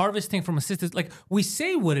talking about harvesting from assisted. Like we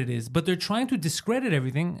say what it is, but they're trying to discredit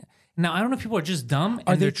everything. Now, I don't know if people are just dumb and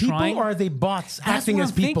Are they they're people trying. or are they bots That's acting what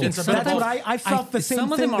as I'm people? thinking. That's what I felt the same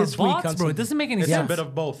some of thing them are this bots, week. bro. It doesn't make any It's sense. a bit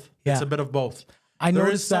of both. Yeah. It's a bit of both. I There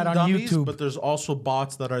noticed is some that on dummies, YouTube. but there's also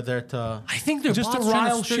bots that are there to. I think they're Just to bots trying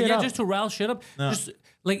rile stir- shit yeah, up. just to rile shit up. Just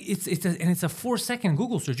like it's a 4-second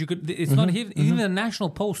Google search. You could. It's not even the National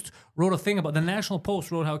Post wrote a thing about. The National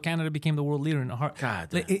Post wrote how Canada became the world leader in heart.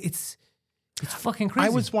 God. Like, it's fucking crazy. I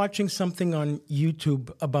was watching something on YouTube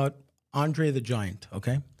about Andre the Giant,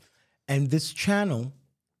 okay? And this channel,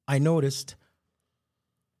 I noticed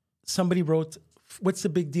somebody wrote, what's the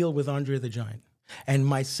big deal with Andre the Giant? And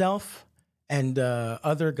myself and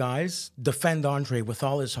other guys defend Andre with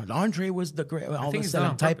all his heart. Andre was the great. All of think a he's sudden, done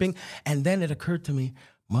I'm on typing, and then it occurred to me,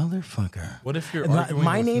 motherfucker. What if you're My- arguing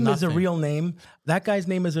my with name is a nothing? real name. That guy's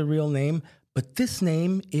name is a real name, but this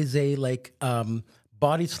name is a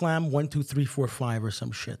Body Slam 1 2 3 4 5 or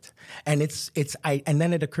some shit. And and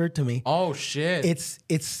then it occurred to me, Oh shit!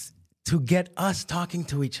 it's to get us talking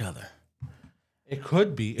to each other. It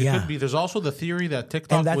could be. It Yeah. could be. There's also the theory that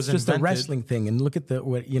TikTok And that's was just invented. a wrestling thing. And look at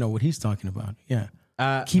what he's talking about. Yeah.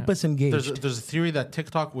 Keep us engaged. There's a theory that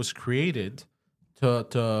TikTok was created to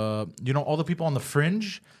all the people on the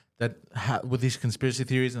fringe that with these conspiracy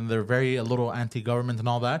theories, and they're very a little anti-government and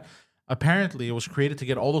all that. Apparently, it was created to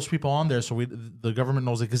get all those people on there, so the government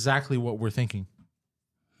knows exactly what we're thinking.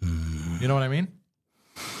 You know what I mean?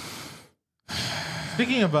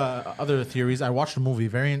 Speaking of other theories, I watched a movie,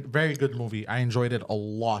 very very good movie. I enjoyed it a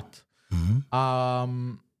lot.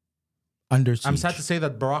 Under siege. I'm sad to say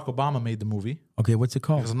that Barack Obama made the movie Okay, what's it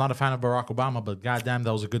called? because I'm not a fan of Barack Obama, but goddamn,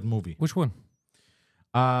 that was a good movie. Which one?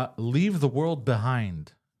 Leave the World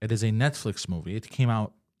Behind. It is a Netflix movie. It came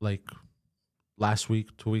out like last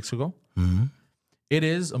week, 2 weeks ago. It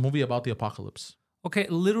is a movie about the apocalypse. Okay,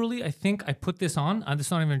 literally, I think I put this on, and this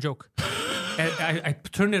is not even a joke. And I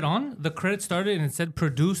turned it on, the credits started, and it said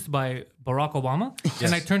produced by Barack Obama,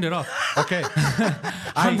 and I turned it off. Okay,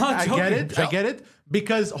 I'm not I joking. get it. I get it.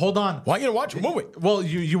 Because hold on. Why you gonna watch a movie? Well,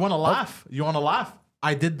 you want to laugh. You want to laugh.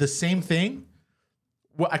 I did the same thing.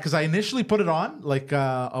 Because I initially put it on like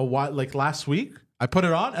a while, like last week. I put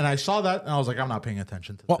it on and I saw that and I was like, I'm not paying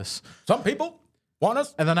attention to this. Some people want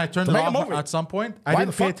us. And then I turned to it make a off movie. at some point. I Why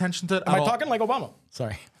didn't the pay fuck attention to it Am at I all. talking like Obama?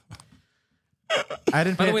 Sorry. I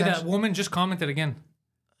didn't By pay the way, that attention. woman just commented again.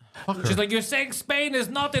 Fuck her. She's like, you're saying Spain is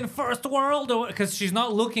not in first world, or because she's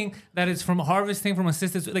not looking that it's from harvesting from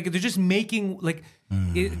assistance. Like they're just making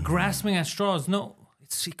grasping at straws. No,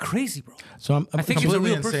 it's crazy, bro. So I'm I think she's a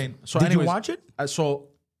completely real person. insane. So Did you anyways, watch it? So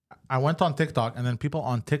I went on TikTok and then people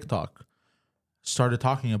on TikTok started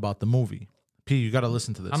talking about the movie. P, you got to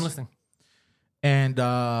listen to this. I'm listening. And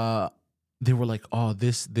they were like, "Oh,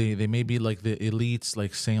 they may be like the elites,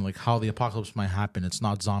 like saying like how the apocalypse might happen. It's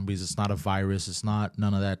not zombies. It's not a virus. It's not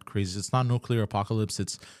none of that crazy. It's not nuclear apocalypse.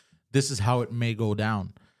 This is how it may go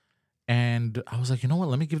down." And I was like, you know what?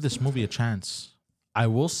 Let me give this movie a chance. I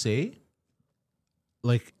will say,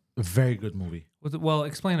 like, a very good movie. Well,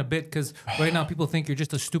 explain a bit, because right now people think you're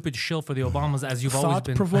just a stupid shill for the Obamas, as you've always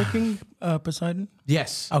been. Thought-provoking, Poseidon?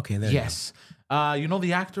 Yes. Okay, there you go. Yes. You know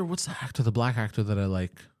the actor? What's the actor? The black actor that I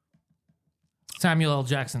like? Samuel L.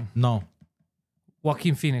 Jackson, No,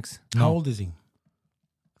 Joaquin Phoenix, How old is he?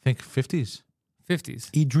 I think 50s. 50s.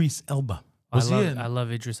 Idris Elba. Was he in- I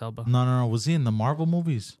love Idris Elba. No. Was he in the Marvel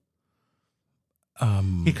movies?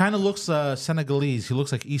 He kind of looks Senegalese. He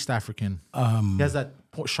looks like East African. He has that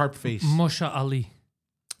sharp face. Moshe Ali.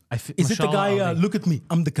 Is it the Mashallah guy, Ali. look at me,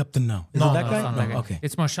 I'm the captain now? Is No, it that no, guy? It's not that guy. Okay.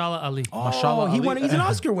 It's Mashallah Ali. Mashallah he Ali. won. He's an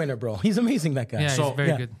Oscar winner, bro. He's amazing, that guy. Yeah, So- he's very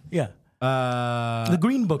yeah, good. Yeah. Uh, The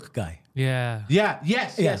Green Book guy. Yeah. yeah.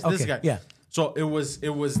 Yes. Yeah, Yes. This okay, guy. yeah. So it was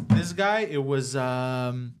this guy. It was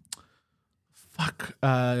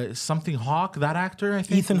something Hawke. That actor, I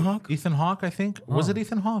think. Ethan Hawke? Ethan Hawke, I think. Was it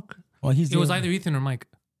Ethan Hawke? Well, he's It was the- either Ethan or Mike.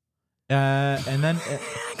 And then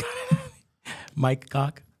Mike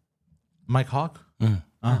Cock. Mike Hawke. Who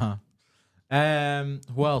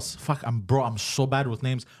else? Fuck, I'm so bad with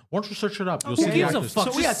names. Why don't you search it up? You'll see Who the gives a actors.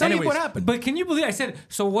 fuck? So yeah, tell me what happened. But can you believe I said,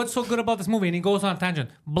 so what's so good about this movie? And he goes on a tangent.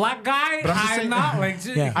 Black guy? But I'm just I'm saying- not. Like,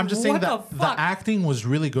 Yeah. I'm just saying what that the the fuck? acting was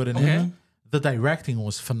really good in Okay. it. The directing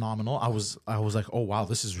was phenomenal. I was like, oh wow,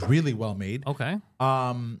 this is really well made. Okay.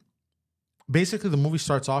 Basically, the movie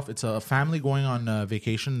starts off. It's a family going on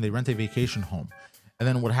vacation. They rent a vacation home, and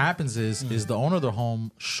then what happens is the owner of the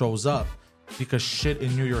home shows up because shit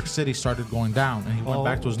in New York City started going down, and he went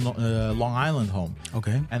back to his Long Island home.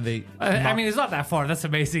 Okay. And they, I mean, it's not that far. That's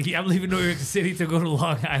amazing. I'm leaving New York City to go to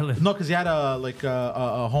Long Island. no, because he had a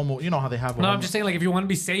home. You know how they have. No, I'm just saying, like, if you want to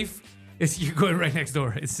be safe, you're going right next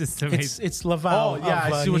door. It's just amazing. It's Laval. Oh yeah,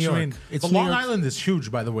 of, I see New what York. you mean. It's But New Long York. Island is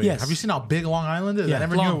huge, by the way. Yes. Have you seen how big Long Island is? Yeah. I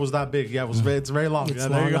never Long. knew it was that big. Yeah, it was. It's very long. It's Yeah,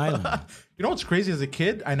 there you Long go. Island. You know what's crazy? As a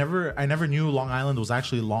kid, I never knew Long Island was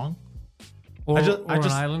actually long. or I just-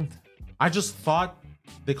 an island. I just thought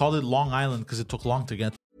they called it Long Island because it took long to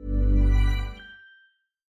get.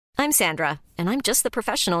 I'm Sandra, and I'm just the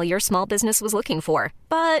professional your small business was looking for.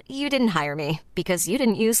 But you didn't hire me because you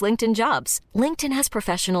didn't use LinkedIn Jobs. LinkedIn has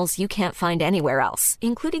professionals you can't find anywhere else,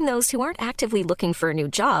 including those who aren't actively looking for a new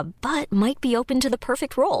job, but might be open to the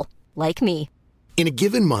perfect role, like me. In a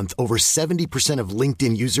given month, over 70% of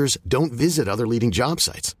LinkedIn users don't visit other leading job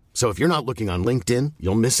sites. So if you're not looking on LinkedIn,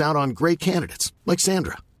 you'll miss out on great candidates like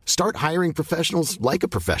Sandra. Start hiring professionals like a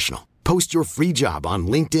professional. Post your free job on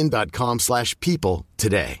linkedin.com/people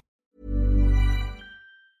today.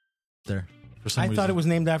 There. For some I reason. thought it was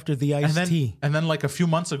named after the and iced then, tea. and then like a few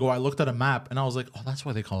months ago, I looked at a map and I was like, oh, that's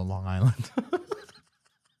why they call it Long Island.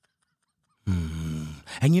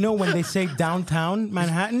 And you know when they say downtown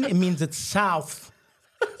Manhattan, it means it's south.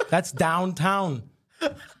 That's downtown.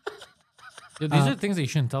 Dude, these are things that you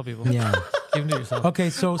shouldn't tell people. Yeah. Keep them to yourself. Okay,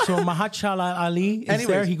 so Mahershala Ali is Anyways.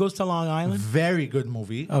 there. He goes to Long Island. Very good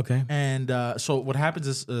movie. Okay. And so what happens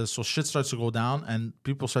is, so shit starts to go down, and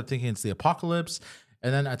people start thinking it's the apocalypse.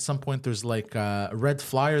 And then at some point, there's like red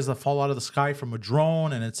flyers that fall out of the sky from a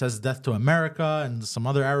drone, and it says "Death to America" and some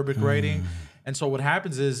other Arabic writing. And so what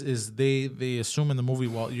happens is they assume in the movie,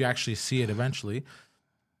 well, you actually see it eventually.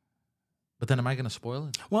 But then, am I going to spoil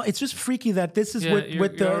it? Well, it's just freaky that this is Yeah, what you're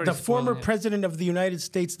the already former spoiling it. president of the United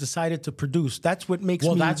States decided to produce. That's what makes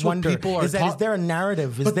Well, me that's what wonder. people are Is there a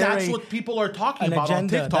narrative? Is But there that's a, what people are talking an about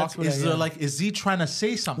agenda? on TikTok. That's what Is I- yeah. like, is he trying to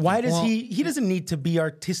say something? Why does Well- he doesn't need to be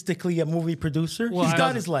artistically a movie producer. Well, He's I-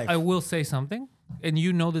 got his life. I will say something, and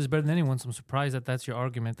you know this better than anyone, so I'm surprised that that's your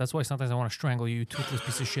argument. That's why sometimes I want to strangle you, you toothless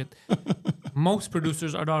piece of shit. Most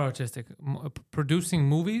producers are not artistic. Producing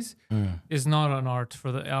movies is not an art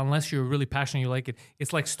unless you're really passionate, you like it.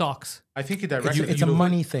 It's like stocks. I think he directed. it's a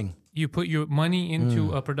money thing. You put your money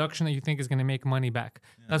into a production that you think is going to make money back.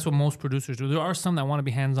 That's what most producers do. There are some that want to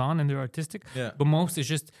be hands-on and they're artistic, Yeah. but most is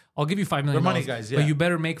just, I'll give you $5 million. They're money guys, yeah. But you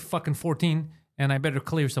better make fucking 14 and I better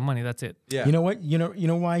clear some money. That's it. Yeah. You know what? You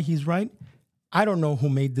know why he's right? I don't know who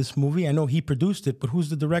made this movie. I know he produced it, but who's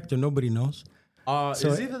the director? Nobody knows. Is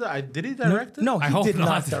he did he direct it? No, I he hope did not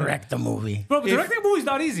not. direct the movie. Bro, but directing a movie is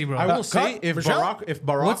not easy, bro. I will say if Michelle?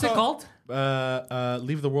 Barack What's it called?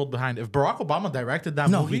 Leave the World Behind. If Barack Obama directed that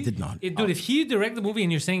No, movie, he did not. Dude, if he directed the movie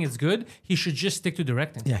and you're saying it's good, he should just stick to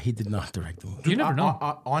directing. Yeah, he did not direct the movie. You never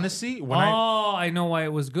know. honestly, when I I know why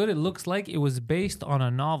it was good. It looks like it was based on a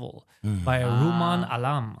novel by Ruman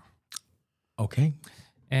Alam. Okay,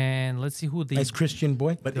 And let's see who the nice Christian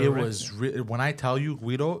boy. but it was when I tell you,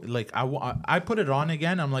 Guido, like I put it on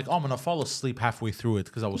again. I'm like, oh, I'm gonna fall asleep halfway through it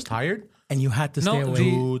because I was tired. And you had to No, stay away.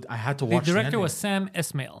 Dude, I had to the watch. director ending. was Sam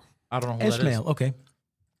Esmail. I don't know who that is. Ishmael, okay.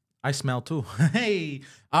 I smell too. Hey,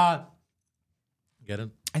 get it?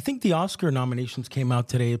 I think the Oscar nominations came out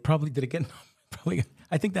today. Probably did it get? Probably.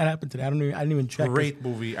 I think that happened today. I didn't even check. Great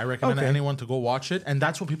movie. I recommend Okay. anyone to go watch it. And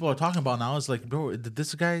that's what people are talking about now. It's like, bro, did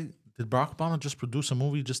Barack Obama just produce a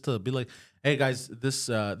movie just to be like, hey guys, this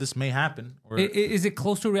may happen? Or Is it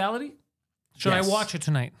close to reality? Should Yes. I watch it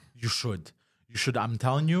tonight? you should. I'm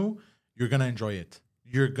telling you, you're gonna enjoy it.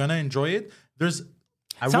 You're gonna enjoy it.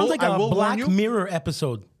 Sounds like I a will warn Black you. Mirror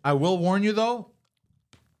episode. I will warn you though.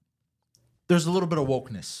 There's a little bit of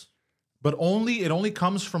wokeness, but it only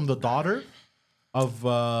comes from the daughter of the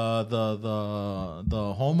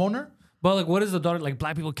homeowner. But like, what is the daughter like?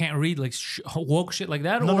 Black people can't read like woke shit like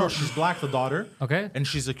that. No, or? she's black, the daughter. Okay. And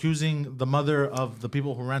she's accusing the mother of the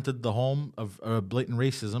people who rented the home of blatant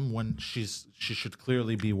racism when she should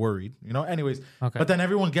clearly be worried. You know. Anyways. Okay. But then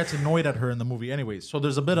everyone gets annoyed at her in the movie. Anyways, so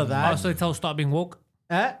there's a bit of that. Oh, so they tell her stop being woke.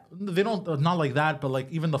 They don't not like that, but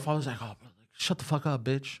like even the father's like, oh, like, shut the fuck up,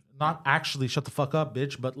 bitch. Not actually shut the fuck up,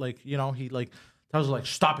 bitch, but like he like tells her like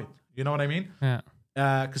stop it. You know what I mean? Yeah.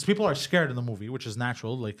 Because people are scared in the movie, which is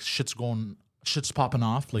natural. Like shit's popping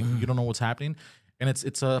off. Like you don't know what's happening, and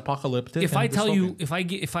it's apocalyptic. If and I tell you,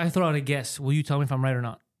 dystopian. if I throw out a guess, will you tell me if I'm right or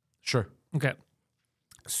not? Sure. Okay.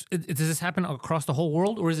 Does this happen across the whole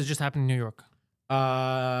world, or is it just happening in New York?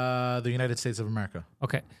 The United States of America.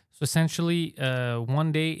 Okay. So essentially,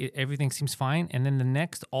 one day everything seems fine, and then the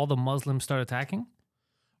next, all the Muslims start attacking.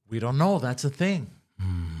 We don't know. That's a thing.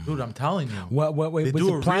 Dude, I'm telling you. What? They Was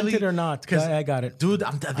do it a planted really- or not? 'cause- I got it. Dude, they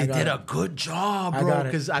got did it. a good job, I bro. got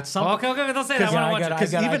it. Because at some Okay, don't say that. I want to watch it.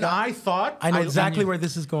 Because even I I thought I know exactly where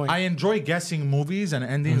this is going. I enjoy guessing movies and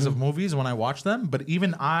endings of movies when I watch them, but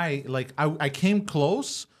even I came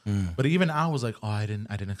close, but even I was like, oh, I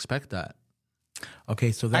didn't expect that.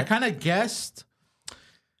 Okay, so I that kind of guessed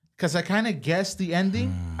because I kind of guessed the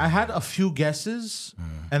ending. I had a few guesses,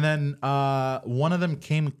 and then one of them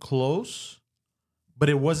came close, but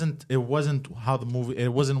it wasn't how the movie.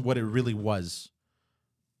 It wasn't what it really was,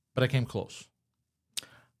 but I came close.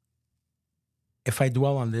 if I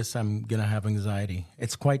dwell on this, I'm gonna have anxiety.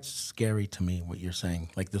 It's quite scary to me what you're saying.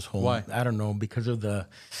 Like this whole, Why? I don't know, because of the.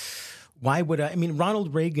 Why would I mean,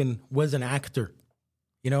 Ronald Reagan was an actor,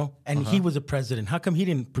 and he was a president. How come he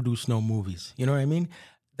didn't produce no movies? You know what I mean?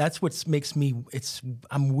 That's what makes me.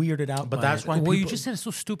 I'm weirded out. But by that's it. why Well, you people- just said it's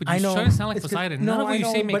so stupid. I You're know. starting to sound like It's 'cause- Poseidon. no, None of what I you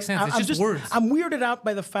know, say makes but sense. It's I'm just words. I'm weirded out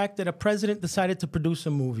by the fact that a president decided to produce a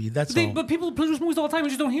movie. That's all. But people produce movies all the time. You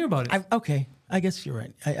just don't hear about it. Okay, I guess you're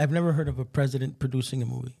right. I've never heard of a president producing a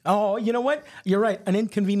movie. Oh, you know what? You're right. An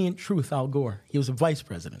inconvenient truth, Al Gore. He was a vice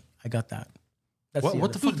president. I got that. That's What other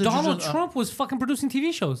the thing. fuck did you Donald just- Trump was fucking producing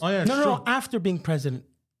TV shows. Oh yeah, No, it's no, true. after being president.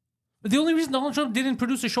 But the only reason Donald Trump didn't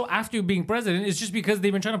produce a show after being president is just because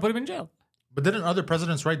they've been trying to put him in jail. But didn't other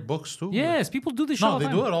presidents write books too? Yes, people do this show No, all the they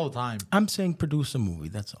time. do it all the time. I'm saying produce a movie.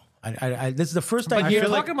 That's all. This is the first But I you're hear.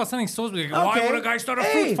 talking about something so like, why Okay. would a guy start a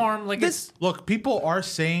Hey, fruit farm? Like this- Look, people are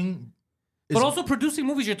saying. but also producing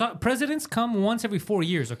movies. Presidents come once every 4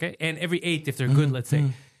 years, okay, and every 8 if they're Mm-hmm, good. Let's say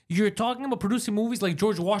you're talking about producing movies like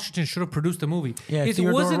George Washington should have produced a movie. Yeah, it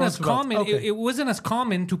Theodore wasn't as Roosevelt. common. Okay. It wasn't as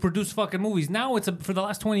common to produce fucking movies. Now it's for the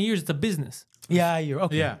last 20 years, it's a business. Yeah, you're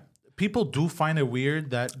okay. Yeah, people do find it weird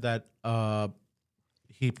that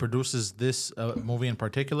he produces this movie in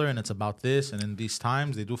particular, and it's about this, and in these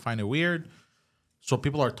times they do find it weird. So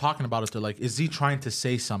people are talking about it. They're like, is he trying to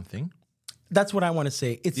say something? That's what I want to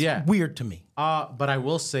say. It's Yeah. weird to me. But I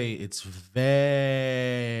will say it's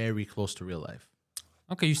very close to real life.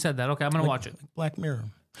 Okay, you said that. Okay, I'm gonna watch it. Black Mirror.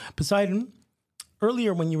 Poseidon,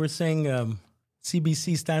 earlier when you were saying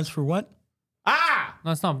CBC stands for what?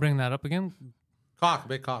 Let's not bring that up again. Cock,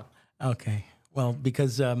 big cock. Okay. Well,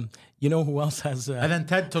 because you know who else has... And then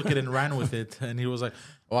Ted took it and ran with it, and he was like,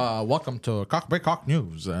 welcome to Cock Big Cock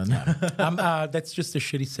News. And that's just a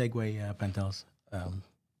shitty segue, Pantelis.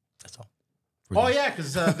 That's all. oh, yeah,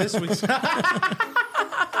 because this week's...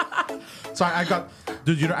 So I got...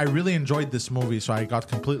 Dude, I really enjoyed this movie, so I got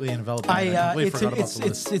completely enveloped. in it. I completely forgot about the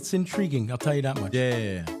list. It's intriguing, I'll tell you that much.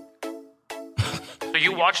 Yeah. So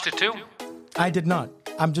you watched it too? I did not.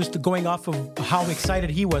 I'm just going off of how excited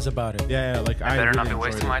he was about it. Yeah, like I Better really not be enjoyed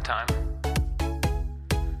wasting it. my time.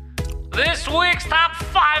 This week's top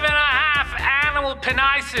 5.5 animal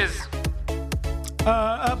penises.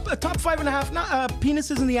 A top 5.5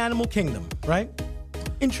 penises in the animal kingdom, right?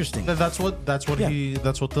 Interesting. That's what Yeah.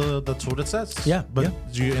 that's what it says. Yeah, But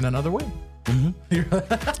yeah. in another way.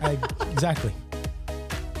 Exactly.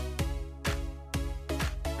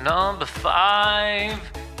 Number 5,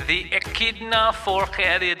 the Echidna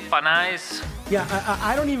fork-headed penis. Yeah,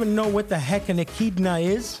 I don't even know what the heck an echidna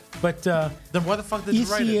is, but Then why the fuck did you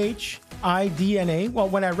write it? ECHIDNA. Well,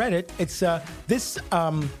 when I read it, it's this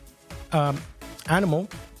animal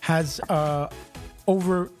has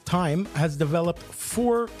over time has developed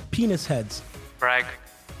 4 penis heads. Brag.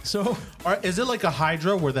 So Or is it like a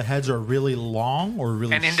hydra where the heads are really long or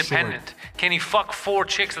really And independent. Can he fuck 4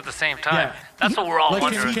 chicks at the same time? Yeah. That's what we're all Like,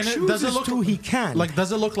 wondering. can it- chooses does it look to, he can. Like,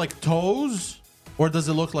 does it look like toes, or does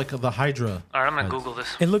it look like the hydra? All right, I'm gonna Google this.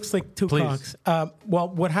 It looks like 2 Please. cocks. Well,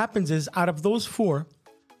 what happens is out of those 4,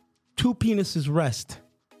 2 penises rest,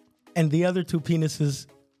 and the other 2 penises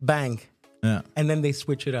bang, Yeah. and then they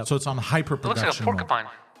switch it up. So it's on hyper It looks like a production. mode. porcupine.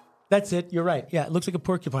 That's it. You're right. Yeah, it looks like a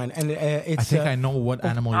porcupine, and it's. I think I know what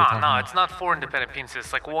animal you're No, talking no, about. it's not 4 independent penises.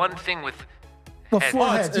 It's like one thing with well, head. 4 Oh,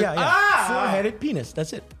 heads. it's- Yeah, yeah. 4-headed penis.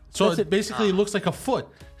 That's it. So That's it basically looks like a foot.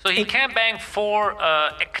 So he can't bang 4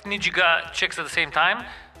 Echidna chicks at the same time,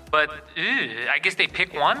 but I guess they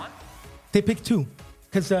pick one. They pick 2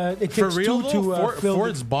 because it takes For real 2 though, to fill. for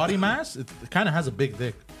its body mass, it kind of has a big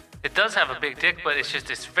dick. It does have a big dick, but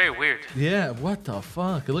it's very weird. Yeah, what the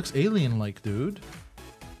fuck? It looks alien-like, dude.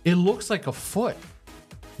 It looks like a foot.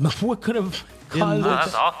 What could have It caused looks-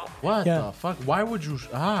 That's awful. What Yeah. the fuck? Why would you?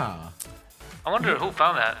 I wonder who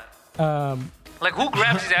found that. Like who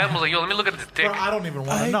grabs these animals? Like, yo, let me look at this dick. Bro, I don't even want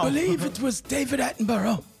to I know. believe it was David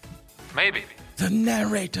Attenborough, Maybe. the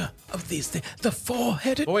narrator of these things. The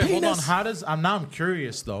 4-headed Oh, wait, penis. hold on. How does? I'm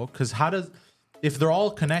curious though, because how does? If they're all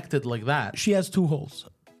connected like that, She has 2 holes,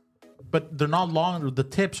 but they're not long. The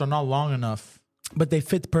tips are not long enough. but they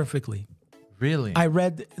fit perfectly. Really? I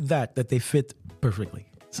read that they fit perfectly.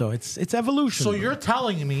 So it's evolution. So you're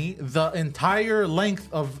telling me the entire length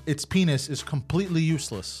of its penis is completely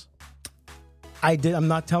useless? I'm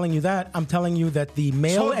not telling you that. I'm telling you that the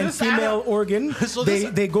male So and this female organ So this-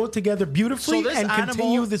 they go together beautifully and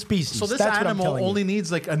continue the species. So this That's what I'm animal telling only you.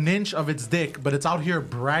 needs like an inch of its dick, but it's out here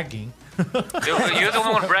bragging. You're the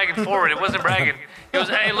one bragging forward. It wasn't bragging.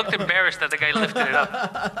 It looked embarrassed that the guy lifted it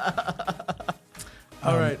up.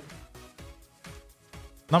 All right.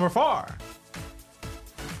 Number 4.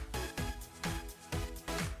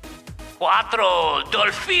 4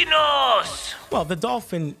 Dolfinos. Well, the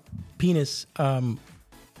dolphin penis. The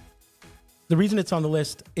reason it's on the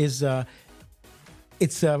list is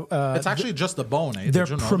It's actually just a bone, eh? they're Did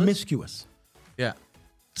you know this? promiscuous. Yeah.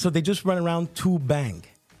 So they just run around to bang.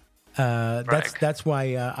 That's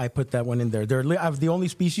why I put that one in there. They're the only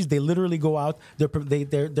species. They literally go out. They're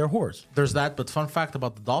whores. There's that, but fun fact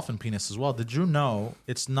about the dolphin penis as well. Did you know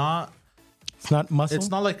it's not muscle? It's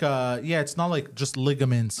not like it's not like just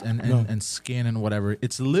ligaments and skin and whatever.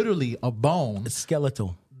 It's literally a bone. It's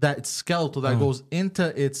skeletal. That goes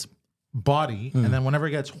into its body, and then whenever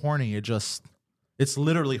it gets horny, it's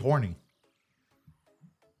literally horny.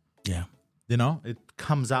 Yeah. You know, it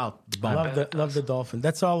comes out the bone. Love the dolphin.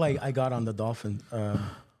 That's all I got on the dolphin.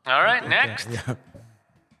 All right, next. Yeah.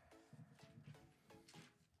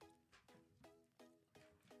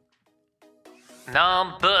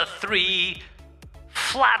 Number 3.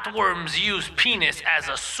 Flatworms use penis as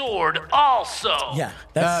a sword also. Yeah.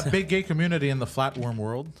 That's Big gay community in the flatworm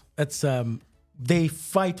world. That's they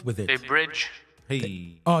fight with it. They bridge.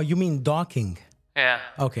 Hey, Oh, you mean docking? Yeah.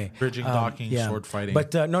 Okay. bridging, docking, Yeah. sword fighting.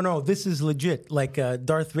 But no, this is legit. Like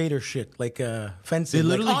Darth Vader shit. Like fencing. they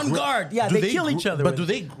literally like, on guard. Yeah, do they kill each other. But with do it.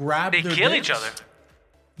 they grab? They their kill dicks? each other.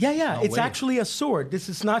 Yeah. No It's way. actually a sword. This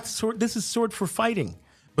is not sword. This is sword for fighting.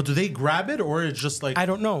 But do they grab it or it's just like I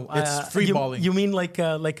don't know. It's free balling. You mean like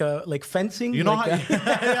fencing? You know like, how?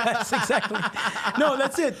 yes, exactly. No,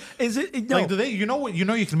 that's it. Is it? No, Like, do they? You know what? You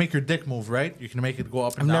know you can make your dick move, right? You can make it go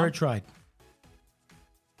up and I've down. never tried.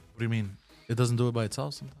 What do you mean? It doesn't do it by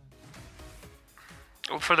itself sometimes.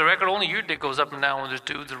 For the record, only your dick goes up and down when there's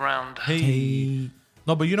dudes around. Hey,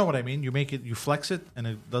 No, but you know what I mean. You make it. You flex it, and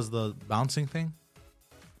it does the bouncing thing.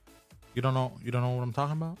 You don't know. You don't know what I'm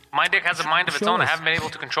talking about. My dick has a mind of its Show own. I us. haven't been able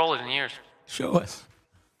to control it in years. show us.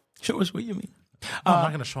 Show us what you mean. No, I'm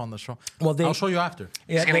not gonna show on the show. well, they- I'll show you after.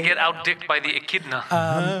 Yeah, He's gonna they- get out-dicked by the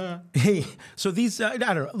echidna. Hey, so these I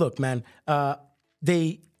don't know. Look, man,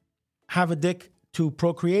 they have a dick to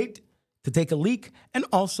procreate, to take a leak, and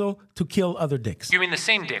also to kill other dicks. You mean the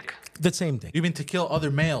same dick? The same dick. You mean to kill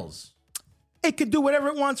other males? It could do whatever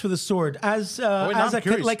it wants with a sword, as now as I'm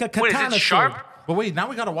curious. like a Wait, katana is it sharp? sword. But wait, now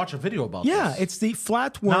we gotta watch a video about Yeah, this. it's the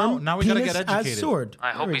flatworm Now we gotta penis get as educated. sword. I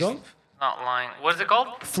There hope we he's go. not lying. What is it called?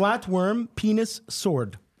 Flatworm penis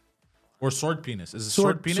sword. Or sword penis. Is it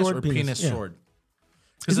Sword- sword penis sword or penis, penis yeah. sword?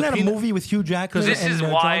 'Cause Isn't that a penis- movie with Hugh Jackman This and is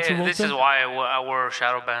John why. Travolta? This is why I wore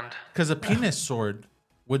shadow band. Because a penis sword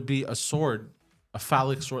would be a sword, a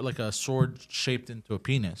phallic sword, like a sword shaped into a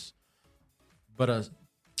penis. But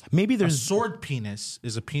Maybe a there's sword penis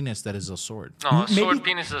is a penis that is a sword. No, a sword Maybe-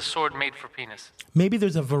 penis is a sword made for penis.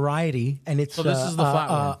 a variety, and it's So this is the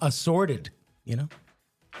flatworm. assorted. You know.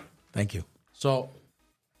 Thank you. So,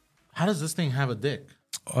 how does this thing have a dick?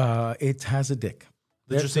 It has a dick.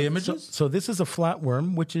 Did you see So- images? So this is a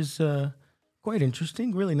flatworm, which is quite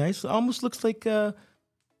interesting, really nice. Almost looks like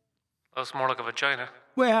Looks more like a vagina.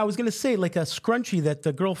 well, I was gonna say like a scrunchie that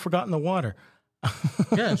the girl forgot in the water.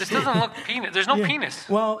 Yeah, This doesn't look penis. There's no penis.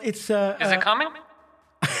 Well, it's Is it coming?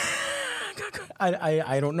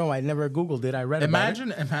 I don't know. I never Googled it. I read about it.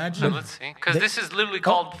 imagine. Let's see. Because this is literally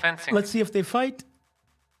called fencing. Let's see if they fight.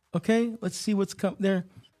 Okay, let's see what's come there.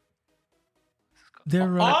 They're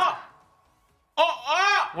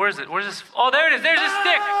Where is it? Where's this? Oh, there it is. There's his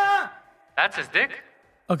dick. That's his dick.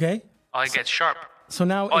 okay. Oh, it gets sharp. So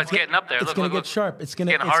now Oh, it's getting up there. It's Look, gonna look, get look. sharp. It's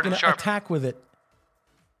gonna getting hard and sharp. attack with it.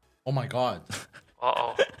 Oh my god,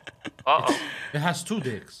 Uh-oh. Uh-oh. it has two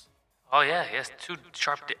dicks. Oh, yeah. He has two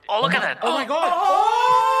sharp dicks. Oh, look at that. Oh my god!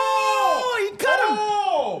 Oh, he cut him.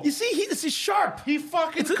 Oh! You see, this is sharp. He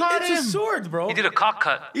fucking It's cut a him. sword, bro. He did a cock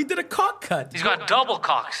cut. He did a cock cut. He's got double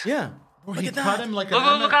cocks. Yeah. Bro, Look he at cut that. him like Look,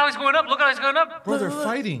 a look how he's going up. Look how he's going up. Bro, they're Look.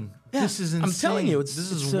 fighting. Yeah. This is insane. I'm telling you,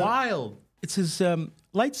 it's wild. It's his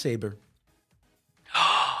lightsaber.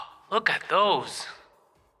 Look at those.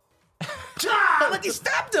 Look, he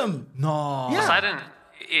stabbed him. No. Yeah. Poseidon,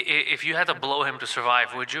 if you had to blow him to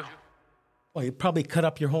survive, would you? Well, he probably cut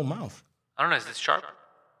up your whole mouth. I don't know. Is this sharp?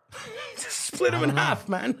 Split him in half,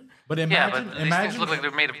 man. But Yeah, imagine, but these things look like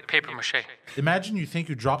they're made of paper mache. imagine you think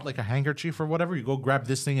you dropped like a handkerchief or whatever. You go grab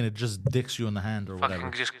this thing and it just dicks you in the hand or Fucking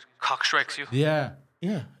whatever. just cock strikes you. Yeah.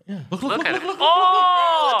 Yeah, yeah. Look at it.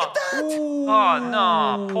 Oh! Oh,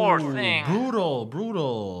 no. Poor thing.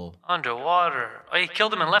 Brutal. Underwater. Oh, he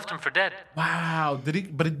killed him and left him for dead. Wow.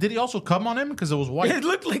 Did he also come on him because it was white? It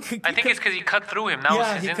looked like. I think it's because he cut through him. That was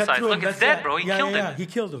his he cut inside. through him. Look, it's That's- dead, bro. He yeah, killed yeah, him. He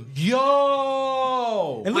killed him.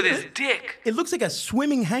 Yo. And With look his at it. dick. It looks like a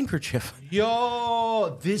swimming handkerchief.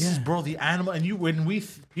 Yo. This is Yeah. bro the animal and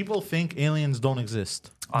people think aliens don't exist.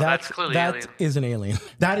 Oh, that's clearly that alien. is an alien.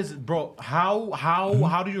 That is bro.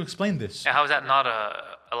 How do you explain this? Yeah, how is that not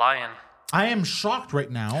a lion? I am shocked right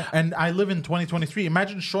now, and I live in 2023.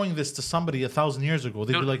 Imagine showing this to somebody 1,000 years ago.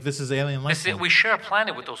 They'd be Dude, like, "This is alien life form." We share a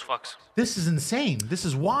planet with those fucks. This is insane. This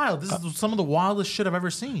is wild. This is some of the wildest shit I've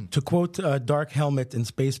ever seen. To quote Dark Helmet in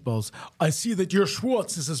Spaceballs, I see that your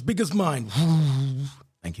Schwartz is as big as mine.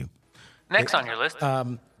 Thank you. Next on your list.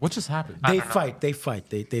 What just happened? They fight. They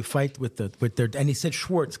fight with their. And he said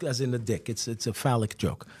Schwartz as in a dick. It's a phallic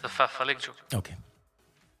joke. The phallic joke. Okay.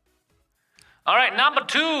 All right, number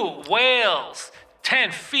 2, whales.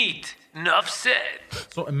 10 feet. Enough said.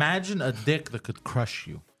 So imagine a dick that could crush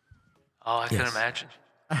you. Oh, I can imagine.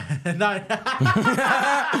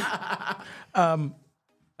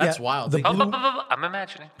 That's wild. I'm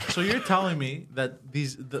imagining. So you're telling me that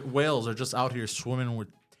the whales are just out here swimming with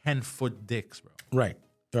 10-foot dicks, bro?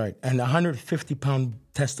 Right. And 150-pound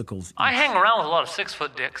testicles. I hang around with a lot of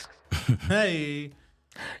 6-foot dicks. Hey,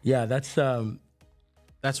 Yeah, that's.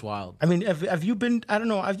 that's wild. I mean, have you been? I don't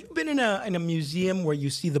know. Have you been in a museum where you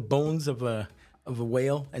see the bones of a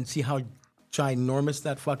whale and see how ginormous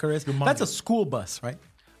that fucker is? That's a school bus, right?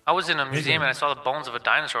 I was in a museum and I saw the bones of a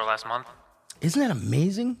dinosaur last month. Isn't that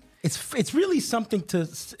amazing? It's really something to.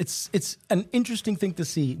 It's an interesting thing to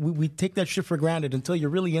see. We take that shit for granted until you're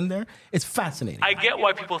really in there. It's fascinating. I get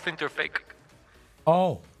why people think they're fake.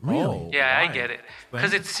 Oh, really? Oh, Yeah, why? I get it.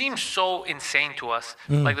 Because it seems so insane to us.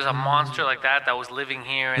 Like there's a monster like that was living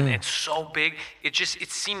here and it's so big. It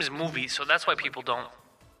seems movie. So that's why people don't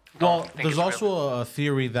Well, think there's it's also real. a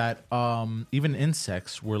theory that even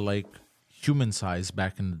insects were like human sized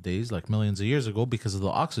back in the days, like millions of years ago, because of the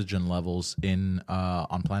oxygen levels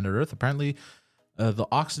on planet Earth. Apparently, the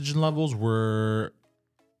oxygen levels were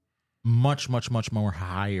much more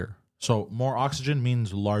higher. So more oxygen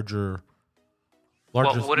means larger. Well,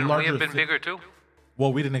 wouldn't we have been thi- bigger too?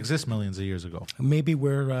 Well, we didn't exist millions of years ago. Maybe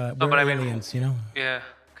we're but I mean- aliens, you know? Yeah,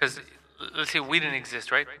 because let's say we didn't exist,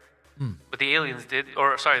 right? But the aliens did,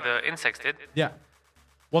 or sorry, the insects did. Yeah.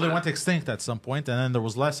 Well, they went extinct at some point, and then there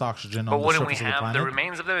was less oxygen But on the wouldn't we surface of the have planet. the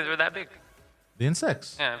remains of them if they were that big? The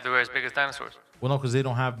insects. Yeah, if they were as big as dinosaurs. Well, no, because they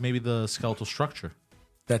don't have maybe the skeletal structure.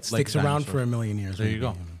 That sticks around dinosaurs. for a million years. There you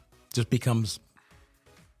maybe. go. Just becomes.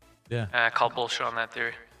 Yeah. I call bullshit on that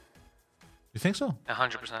theory. You think so?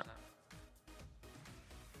 100%.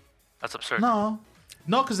 That's absurd. No,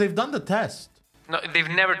 because they've done the test. No, they've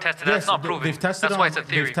never tested that. That's not proven. They've tested That's it why on, it's a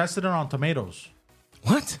theory. They've tested it on tomatoes.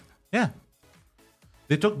 What? Yeah.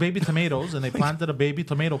 They took baby tomatoes and they planted a baby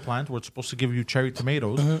tomato plant where it's supposed to give you cherry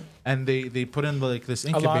tomatoes, and they put in like this A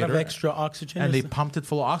incubator lot of extra oxygen. and is- they pumped it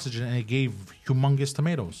full of oxygen and it gave humongous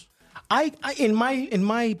tomatoes. I in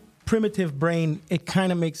my primitive brain, it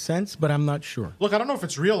kind of makes sense, but I'm not sure. Look, I don't know if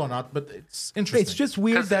it's real or not, but it's interesting. It's just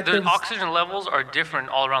weird Because that the there's oxygen levels are different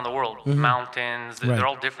all around the world. Mountains, Right. they're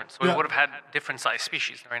all different. So we Yeah. would have had different size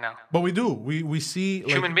species right now. But we do. We see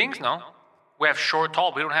like, Human beings, no. We have short,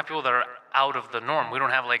 tall. We don't have people that are out of the norm. We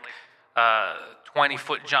don't have like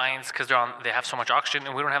 20-foot giants because they have so much oxygen,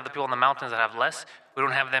 and we don't have the people in the mountains that have less. We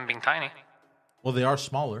don't have them being tiny. Well, they are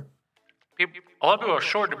smaller. A lot of people are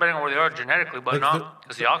short depending on where they are genetically, but Like not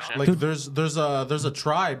because the oxygen. Like there's a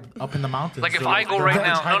tribe up in the mountains. Like if They're I go their right average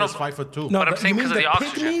now- height no, is 5'2". no, but I'm but saying you mean 'cause of the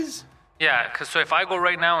oxygen. pygmies? Yeah, because so if I go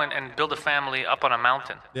right now and build a family up on a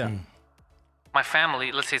mountain, Yeah. my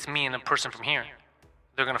family, let's say it's me and a person from here,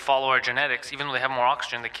 they're going to follow our genetics. Even though they have more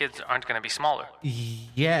oxygen, the kids aren't going to be smaller.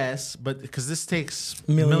 Yes, but because this takes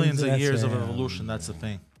Millions, millions of that's years of it. evolution. That's the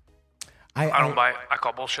thing. I don't buy it. I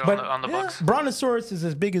call bullshit But- on the bugs. Brontosaurus is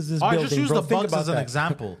as big as this I building. just use bro. the Think bugs about as an that.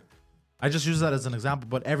 example. I just use that as an example,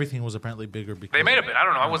 but everything was apparently bigger because They made a bit. I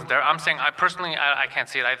don't know. I wasn't there. I'm saying I personally, I can't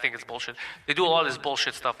see it. I think it's bullshit. They do a lot of this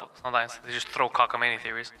bullshit stuff sometimes. They just throw cockamamie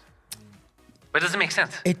theories. But it doesn't make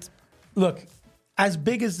sense. Look, as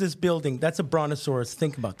big as this building, that's a brontosaurus.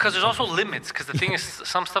 Think about that. Because there's also limits. Because the thing is,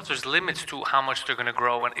 some stuff, there's limits to how much they're going to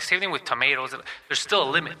grow. And same thing with tomatoes. There's still a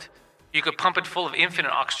limit. You could pump it full of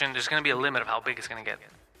infinite oxygen. There's going to be a limit of how big it's going to get.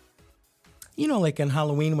 You know, like on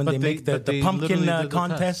Halloween when But they they- make the but they pumpkin literally did the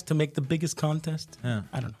contest test. to make the biggest contest. Yeah.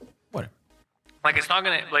 I don't know. Whatever. Like, it's not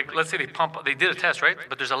going to, like, let's say they did a test, right?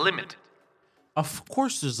 But there's a limit. Of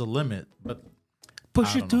course, there's a limit, but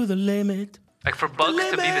Push it to the limit. Like, for bugs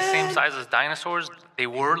to be the same limit. size as dinosaurs, they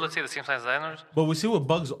were, let's say, the same size as dinosaurs. we see what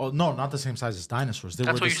bugs. Oh, no, not the same size as dinosaurs. They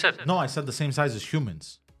That's were what you said. No, I said the same size as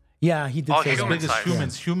humans. Yeah, he did Oh, say As human that. big as size.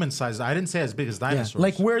 humans, human size. I didn't say as big as Yeah. dinosaurs.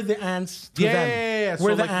 Like we're the ants to yeah, them. yeah, yeah. So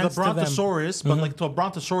We're the like the ants to them. brontosaurus, but like to a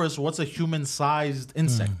brontosaurus, what's a human-sized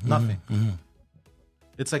insect? Nothing.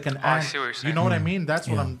 It's like an I ant. see what you're You saying. know what I mean? That's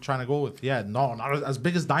what I'm trying to go with. Yeah, no, not as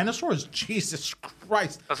big as dinosaurs. Jesus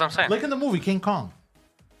Christ. That's what I'm saying. Like in the movie King Kong.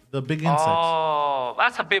 the big insects. Oh,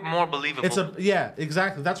 that's a bit more believable.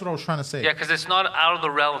 Exactly. That's what I was trying to say. Yeah, because it's not out of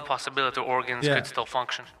the realm of possibility organs could still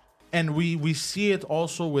function. And we see it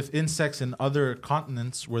also with insects in other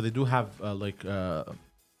continents where they do have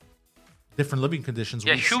different living conditions.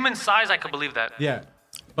 Yeah, human size, I could believe that. Yeah.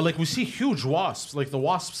 But like we see huge wasps. Like the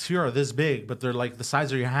wasps here are this big, but they're like the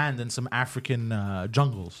size of your hand in some African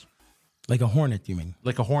jungles. Like a hornet, you mean?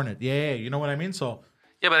 Like a hornet. Yeah, you know what I mean? So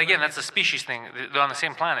Yeah, but again, that's a species thing. They're on the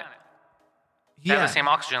same planet. They have the same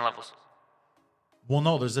oxygen levels. Well,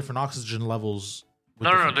 no, there's different oxygen levels.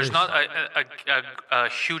 No. There's not a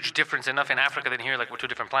huge difference enough in Africa than here. Like we're two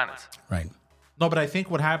different planets. Right. No, but I think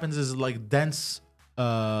what happens is like dense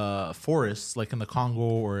forests, like in the Congo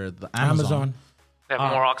or the Amazon. They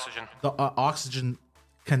have more oxygen. The oxygen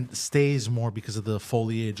stays more because of the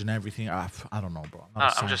foliage and everything. I don't know, bro.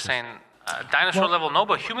 I'm just saying, dinosaur level, no,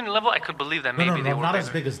 but human level, I could believe that maybe they were not bigger. as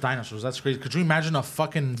big as dinosaurs. That's crazy. Could you imagine a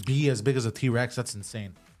fucking bee as big as a T-Rex? That's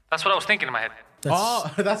insane. That's what I was thinking in my head.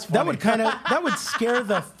 That's funny. That would scare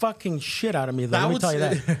the fucking shit out of me. Let me tell you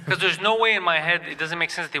that. Because there's no way in my head, it doesn't make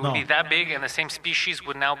sense that they would be that big and the same species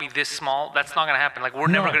would now be this small. That's not going to happen. Like, we're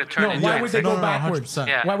never going to turn into Why would they go backwards? 100%.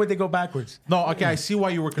 Yeah. Why would they go backwards? No, okay, I see why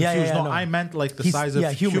you were confused. no. I meant like the size of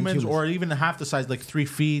humans, humans. or even half the size, like 3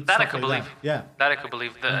 feet. That I stuff could like believe. that. Yeah. That I could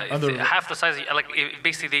believe. Half the size,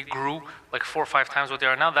 basically they grew like 4 or 5 times what they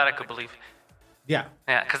are now. That I could believe. Yeah.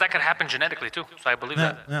 Yeah, because that could happen genetically too. So I believe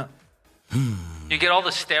that. Yeah. You get all the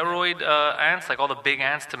steroid ants, like all the big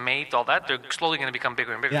ants to mate, all that. They're slowly going to become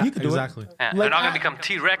bigger and bigger. Yeah, You could do it. exactly. Yeah, they're not going to become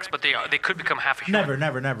T-Rex, but they could become half a human.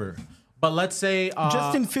 Never. But let's say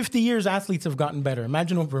Just in 50 years, athletes have gotten better.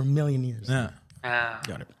 Imagine over a million years. Yeah.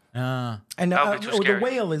 Got it. Yeah. And That would be too the scary.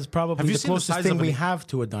 whale is probably Have you the seen the closest size thing of we an- have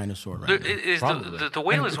to a dinosaur, right? The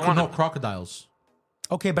whale is one No, of the, crocodiles.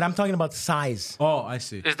 Okay, but I'm talking about size. Oh, I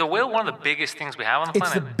see. is the whale one of the biggest things we have on the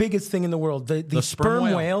It's the planet? biggest thing in the world. The sperm sperm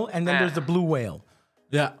whale. whale, and then Yeah. there's the blue whale.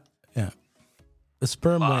 Yeah. Yeah. The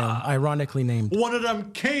sperm whale, ironically named. One of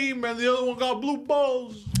them came and the other one got blue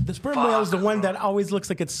balls. The sperm whale is the one that always looks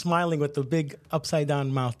like it's smiling with the big upside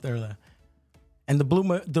down mouth there. And the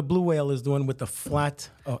blue whale is the one with the flat.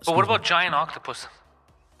 But what about giant octopus?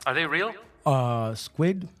 Are they real?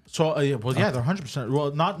 squid? So, they're 100%.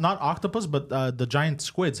 Well, not octopus, but the giant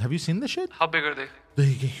squids. Have you seen this shit? How big are they?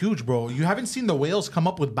 They get huge, bro. You haven't seen the whales come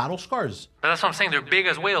up with battle scars. But that's what I'm saying. They're big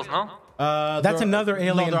as whales, no? That's another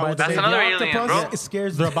alien. by the That's way. another The alien, octopus, bro. It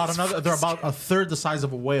scares They're me. about a third the size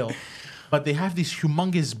of a whale, but they have these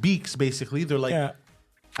humongous beaks. Basically, they're like Yeah.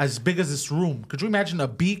 as big as this room. Could you imagine a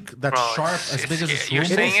beak that's Bro, sharp it's- as big as it's this scary. You're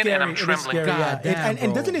room? saying It is it and I'm scary. It is trembling. scary, yeah. God damn, and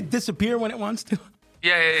bro. doesn't it disappear when it wants to?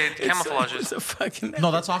 Yeah, it camouflages. It's a fucking. No,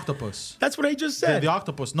 that's octopus. That's what I just The, said. the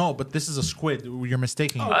octopus. No, but this is a squid. You're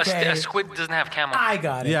mistaking. it. Okay. A squid doesn't have camo. I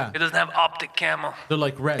got it. Yeah, It doesn't have optic camo. they're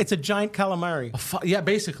like red. It's a giant calamari. Yeah,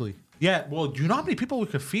 basically. Yeah. Well, do you know how many people we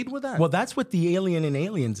could feed with that? Well, that's what the alien in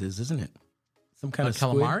Aliens is, isn't it? Some kind a of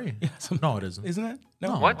squid? calamari? Yeah, No, it isn't. Isn't it?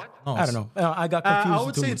 No. What? No, I don't know. I got confused. I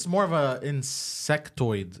would say it's more of a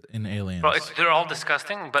insectoid in Aliens. Bro, they're all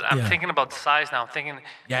disgusting, but I'm Yeah. thining about size now. I'm thinking,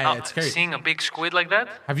 Yeah, it's scary. seeing a big squid like that,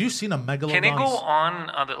 Have you seen a megalodon? can it go on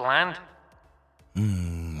the land?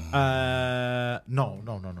 No.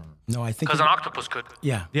 No, I think. Because an octopus could.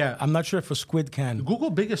 Yeah. Yeah. I'm not sure if a squid can. Google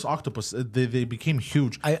biggest octopus. They became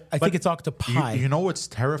huge. I But think it's octopi. You know what's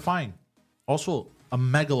terrifying? Also, a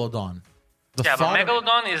megalodon. The Yeah, but thought of-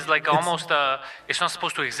 megalodon is like almost, it's not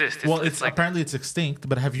supposed to exist. Well, it's like, apparently it's extinct.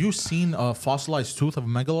 But have you seen a fossilized tooth of a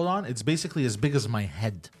megalodon? It's basically as big as my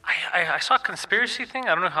head. I saw a conspiracy thing.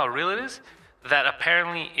 I don't know how real it is. That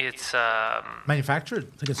apparently it's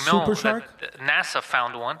Manufactured. like a super shark. that NASA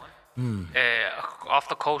found one off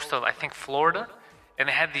the coast of I think Florida, and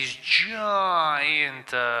they had these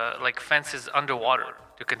giant like fences underwater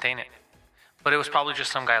to contain it. But it was probably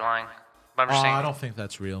just some guy lying. But I'm just saying. I don't think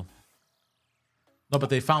that's real. No, but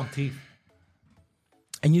they found teeth.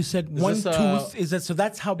 And you said one this, tooth is that? So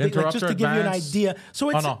that's how big. Like, just to Interrupter give you an Advance? idea. So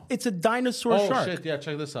it's no. it's a dinosaur Oh shark. shit! Yeah,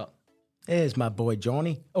 check this out. There's my boy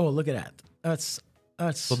Johnny. Oh, look at that. That's.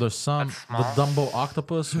 So there's some the small. Dumbo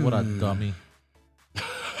octopus. What a dummy. you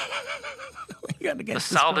gotta get The this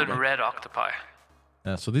solid photo. red octopi.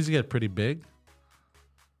 Yeah, so these get pretty big.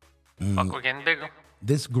 Fuck, we're getting bigger.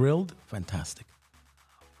 This grilled, fantastic.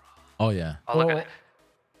 Oh yeah. Oh, look Well- at it.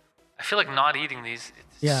 I feel like not eating these.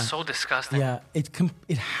 It's Yeah. so disgusting. Yeah, it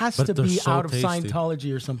has But to they're be so out of tasty.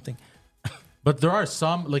 Scientology or something. But there are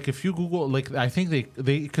some, like if you Google, like I think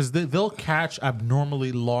because they'll catch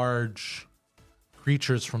abnormally large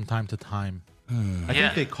creatures from time to time. I Yeah.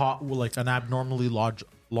 think they caught like an abnormally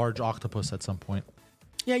large octopus at some point.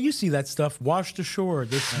 Yeah, you see that stuff washed ashore.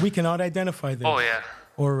 We cannot identify them. Oh yeah.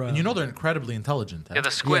 Or And you know they're incredibly intelligent. Yeah,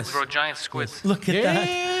 the squids, Yes. bro, giant squids. look at that.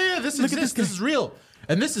 Yeah, this Look at exists. this This is real,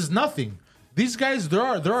 and this is nothing. These guys, there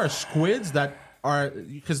are squids that are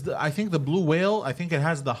because I think the blue whale. I think it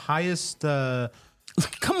has the highest.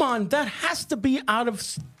 Come on, that has to be out of.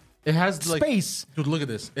 It has like Space. Dude, look at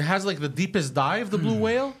this. It has like the deepest dive, the blue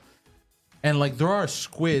whale, and like there are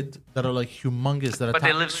squid that are like humongous that But they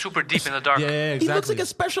attack. live super deep in the dark. Yeah, exactly. He looks like a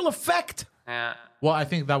special effect. Yeah. Well, I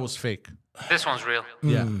think that was fake. This one's real.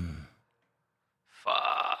 Yeah, Fuck.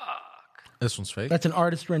 this one's fake. That's an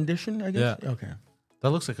artist rendition, I guess. Yeah. Okay. That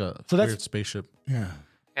looks like a So that's- weird spaceship. Yeah.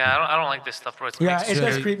 Yeah, I don't like this stuff, bro. It Yeah, makes it me does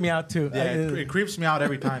scary. creep me out too. Yeah, it creeps me out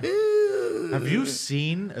every time. Have you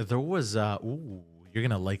seen? There was. Ooh, you're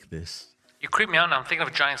gonna like this. You creep me out, and I'm thinking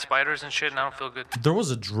of giant spiders and shit, and I don't feel good. There was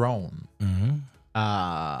a drone,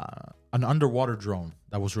 an underwater drone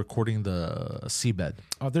that was recording the seabed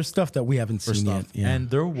Oh, there's stuff that we haven't for seen stuff, yet. Yeah.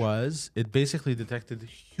 and it basically detected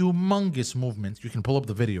humongous movements. You can pull up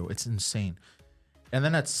the video; it's insane. And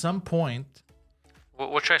then at some point,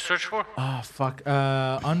 What should I search for? oh fuck,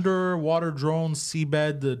 underwater drone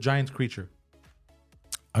seabed giant creature.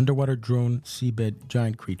 Underwater drone seabed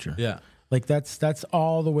giant creature. Yeah. Like that's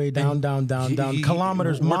all the way down, down, down, down,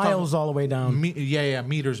 kilometers, we're miles all the way down. Meters.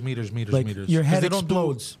 Like your 'Cause head they don't do-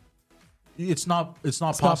 explodes. It's not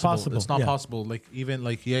not possible. possible, It's not yeah. possible. Like even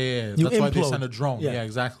like yeah. You That's why they implode. send a drone. Yeah. Yeah,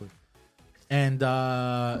 exactly. And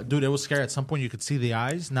dude, it was scary. At some point, you could see the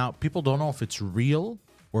eyes. Now people don't know if it's real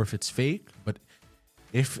or if it's fake, but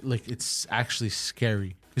if like it's actually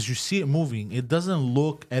scary because you see it moving. It doesn't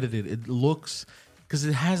look edited. It looks because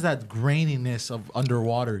it has that graininess of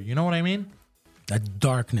underwater. You know what I mean? That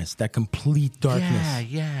darkness, that complete darkness.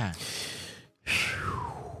 Yeah.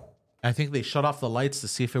 I think they shut off the lights to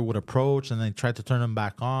see if it would approach, and they tried to turn them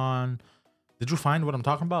back on. Did you find what I'm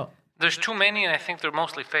talking about? There's too many, and I think they're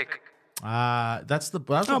mostly fake. That's No, what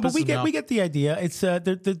but pisses me off. we get the idea. It's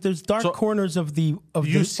there's dark So, corners of the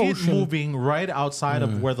You the see ocean. it moving right outside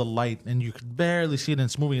of where the light, and you could barely see it, and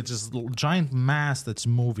it's moving. It's just a giant mass that's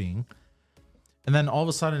moving, and then all of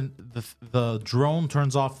a sudden the drone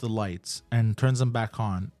turns off the lights and turns them back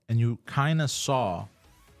on, and you kind of saw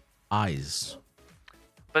eyes.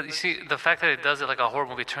 But you see, the fact that it does it like a horror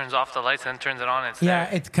movie, turns off the lights and then turns it on, and it's Yeah,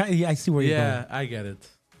 there. it's kind. Yeah, I see where you're Yeah, I get it.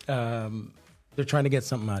 going. They're trying to get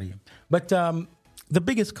something out of you. But the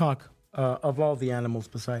biggest cock of all the animals,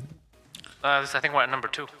 beside I think we're at number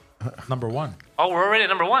 2. Number one. Oh, we're already at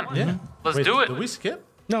number 1. Yeah. Let's Wait, do it. Did we skip?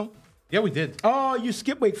 no. Yeah, we did. Oh, you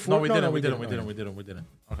skip. Wait, four. No, we didn't. We didn't.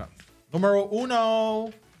 Okay. Numero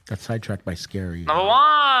uno. Got sidetracked by scary. Number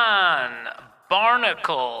 1,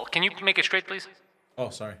 barnacle. Can you make it straight, please? Oh,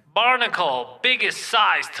 sorry. Barnacle, biggest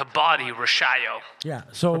size to body Rashayo. Yeah.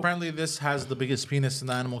 So Apparently, this has the biggest penis in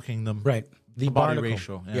the animal kingdom. right, the Body barnacle.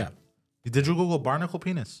 ratio. Yeah. Did you Google barnacle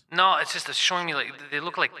penis? No, it's just showing me like they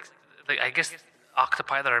look like I guess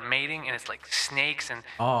octopi that are mating, and it's like snakes, and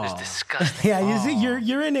it's disgusting. Yeah, you see,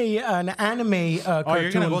 you're in an anime. Oh, Cartoon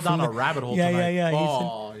you're gonna go down from- a rabbit hole Yeah, tonight. yeah, yeah. he's in-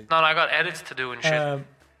 Oh, No, I got edits to do and shit.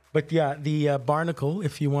 But yeah, the barnacle.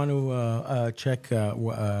 If you want to check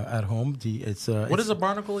at home, what is a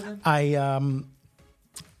barnacle again?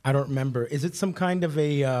 I don't remember. Is it some kind of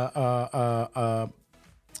a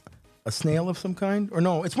snail of some kind, or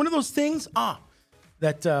no? It's one of those things.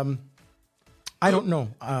 That I don't know.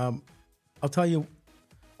 I'll tell you.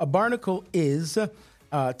 A barnacle is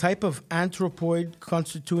a type of anthropoid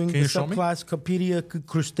constituting Can the you show me? subclass Copedia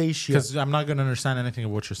crustacea. Because I'm not gonna understand anything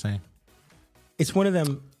of what you're saying. It's one of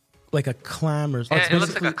them, like a clam or something. Yeah, it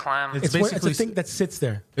looks like a clam. it's It's a basically thing that sits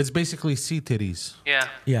there. It's basically sea titties. Yeah.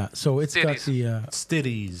 Yeah, so it's got Titties. the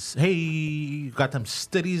Stitties. Hey, you got them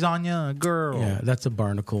stitties on ya, girl. yeah, that's a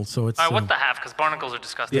barnacle. So it's All right, what the half? Because barnacles are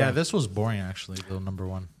disgusting. Yeah, this was boring actually. The number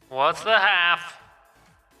one. What's the half?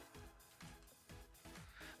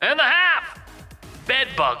 And the half. Bed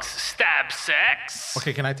bugs stab sex.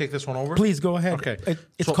 Okay, can I take this one over? please go ahead. Okay.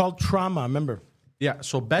 It's So- called trauma. Remember, Yeah.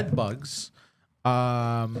 So bed bugs. The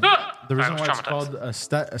reason I was why it's traumatized. called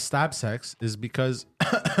a stab sex is because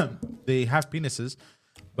they have penises,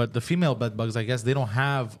 but the female bed bugs, I guess, they don't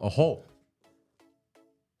have a hole.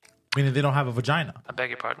 Meaning they don't have a vagina, I beg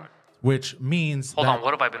your pardon. which means Hold that on,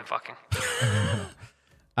 what have I been fucking?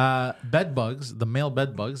 bed bugs, the male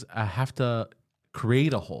bed bugs, have to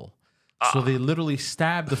create a hole. So they literally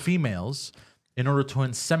stab the females in order to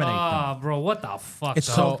inseminate them. Bro, what the fuck? it's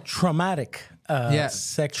dog? called traumatic.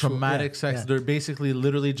 Sexual traumatic yeah, sex. yeah. They're basically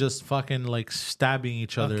literally just fucking like stabbing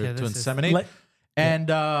each other Okay, to this is- inseminate. Like- And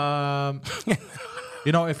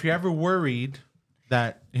if you're ever worried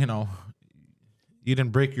that you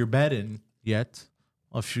didn't break your bed in yet,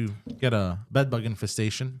 well, if you get a bed bug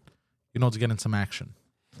infestation, you know to get in some action.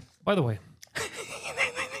 By the way,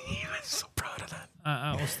 He was so proud of that.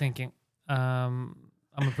 I was thinking, I'm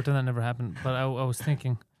gonna pretend that never happened, but I was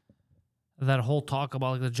thinking that whole talk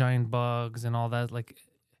about like the giant bugs and all that, like,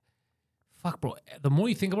 fuck, bro. The more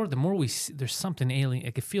you think about it, the more we see, there's something alien.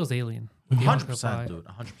 Like, it feels alien. with the 100%, octopi. dude.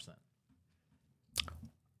 100%.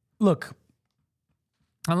 Look,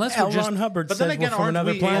 Unless L. we're just. Ron Hubbard but says then again, we're from aren't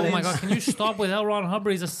another we planet. Oh my god! Can you stop with L. Ron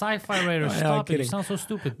Hubbard? He's a sci-fi writer. I'm Stop it! You kidding. sound so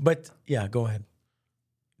stupid. But yeah, go ahead.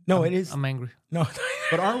 No, it is. I'm angry. No,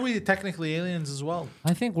 But aren't we technically aliens as well?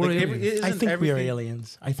 I think we're Like, aliens. I think we are everything-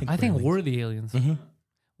 aliens. I think we're aliens. the aliens. Mm-hmm.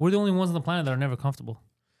 We're the only ones on the planet that are never comfortable.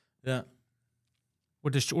 Yeah.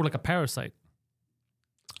 We're like a parasite.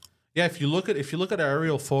 Yeah, if you look at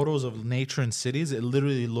aerial photos of nature and cities, it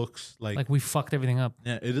literally looks Like we fucked everything up.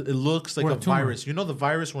 yeah, it looks like We're a a tumor. virus. You know the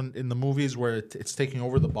virus when in the movies where it's taking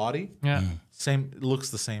over the body? Yeah. Same, it looks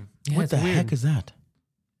the same. Yeah, What it's the weird. heck is that?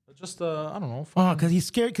 Just I don't know. Oh, because he's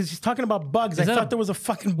scared. Because he's talking about bugs. I that thought a- there was a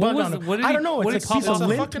fucking What bug was on it? it. What did I he- don't know. what It's did a it piece pop of up?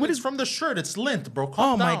 lint. Fucking, What it's is? from the shirt. It's lint, bro.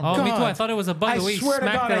 Calm Oh my down. god! Oh, me too. I thought it was a bug. I The way he swear to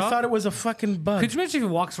smacked God, it I off. thought it was a fucking bug. Could you imagine if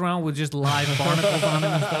he walks around with just live barnacles on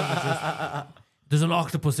him and stuff? It's just, there's an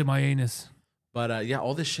octopus in my anus. But yeah,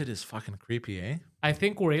 all this shit is fucking creepy, eh? I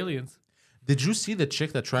think we're aliens. Did you see the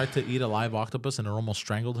chick that tried to eat a live octopus and it almost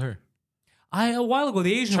strangled her? A while ago,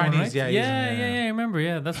 the Asian one, Chinese, right? yeah, Asian, yeah. I remember.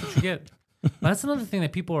 Yeah, that's what you get. But that's another thing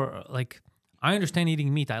that people are like. I understand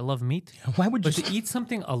eating meat. I love meat. Why would you? But to eat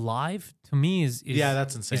something alive to me is Yeah,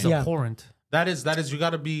 that's insane. Is Yeah. abhorrent. That is you got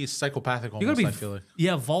to be psychopathic almost. You gotta be I feel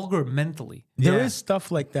like. vulgar mentally. There Yeah. is stuff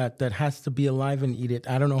like that that has to be alive and eat it.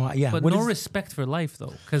 I don't know how. Yeah, But what no is- respect for life,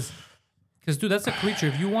 though, because dude, that's a creature.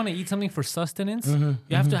 If you want to eat something for sustenance,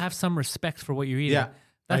 you have to have some respect for what you're eating. Yeah,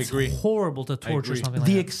 I that's agree. horrible to torture agree. something like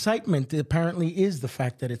the that. excitement apparently is the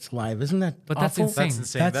fact that it's live, isn't that? But that's awful? insane. That's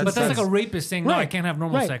insane. That's But that's like insane. a rapist saying, "No, I can't have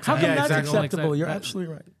normal right. sex." How come Yeah, that's exactly. acceptable? You're That-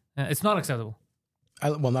 absolutely right. It's not acceptable.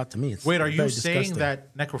 Well, not to me. It's Wait, are you very saying disgusting.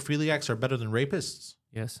 that necrophiliacs are better than rapists?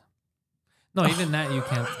 Yes. No, even that you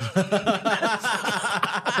can't.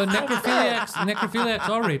 But necrophiliacs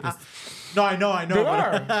are rapists. No, I know. They but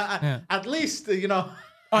are. Yeah. At least No, they're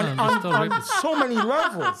still on rapists. so many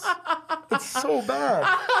levels? It's so bad.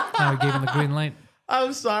 I gave him the green light.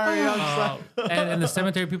 I'm sorry. I'm sorry. And the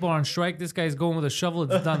cemetery people are on strike. This guy's going with a shovel.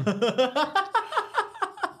 It's done.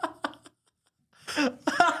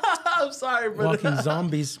 I'm sorry, but Walking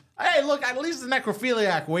zombies. hey, look. At least the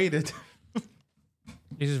necrophiliac waited.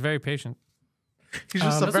 He's just very patient. He's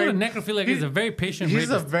just That's what a necrophiliac is. A very patient He's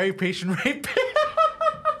rapist. a very patient rapist.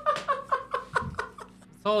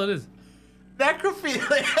 That's all it is.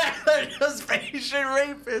 Necrophiliacs are just patient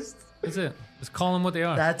rapists. That's it. Just call them what they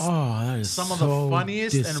are. That's Oh, that is some of so the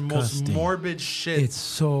funniest and most disgusting. morbid shit. It's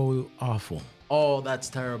so awful. Oh, that's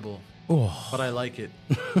terrible. Oh, But I like it.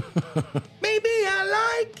 maybe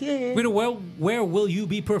I like it. Rita, where will you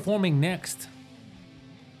be performing next?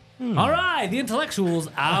 All right, the intellectuals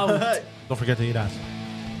out. Don't forget to eat ass.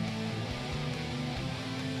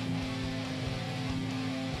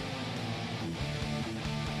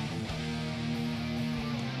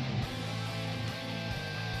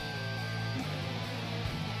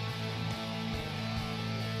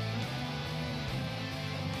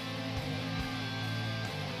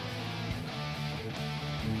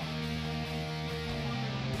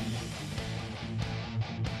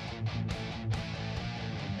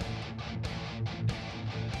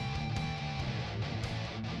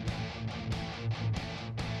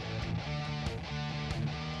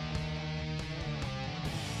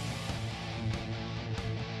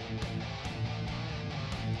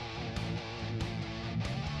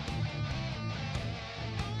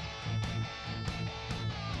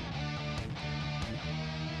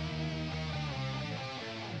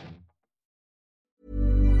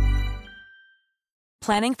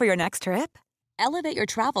 Planning for your next trip? Elevate your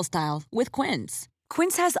travel style with Quince.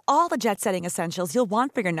 Quince has all the jet-setting essentials you'll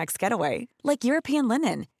want for your next getaway, like European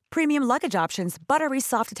linen, premium luggage options, buttery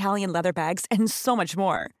soft Italian leather bags, and so much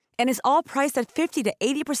more. And is all priced at 50 to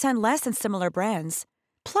 80% less than similar brands.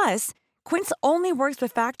 Plus, Quince only works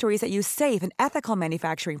with factories that use safe and ethical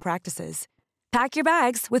manufacturing practices. Pack your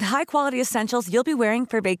bags with high-quality essentials you'll be wearing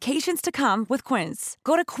for vacations to come with Quince.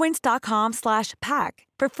 Go to quince.com/pack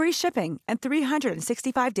for free shipping and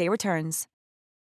 365-day returns.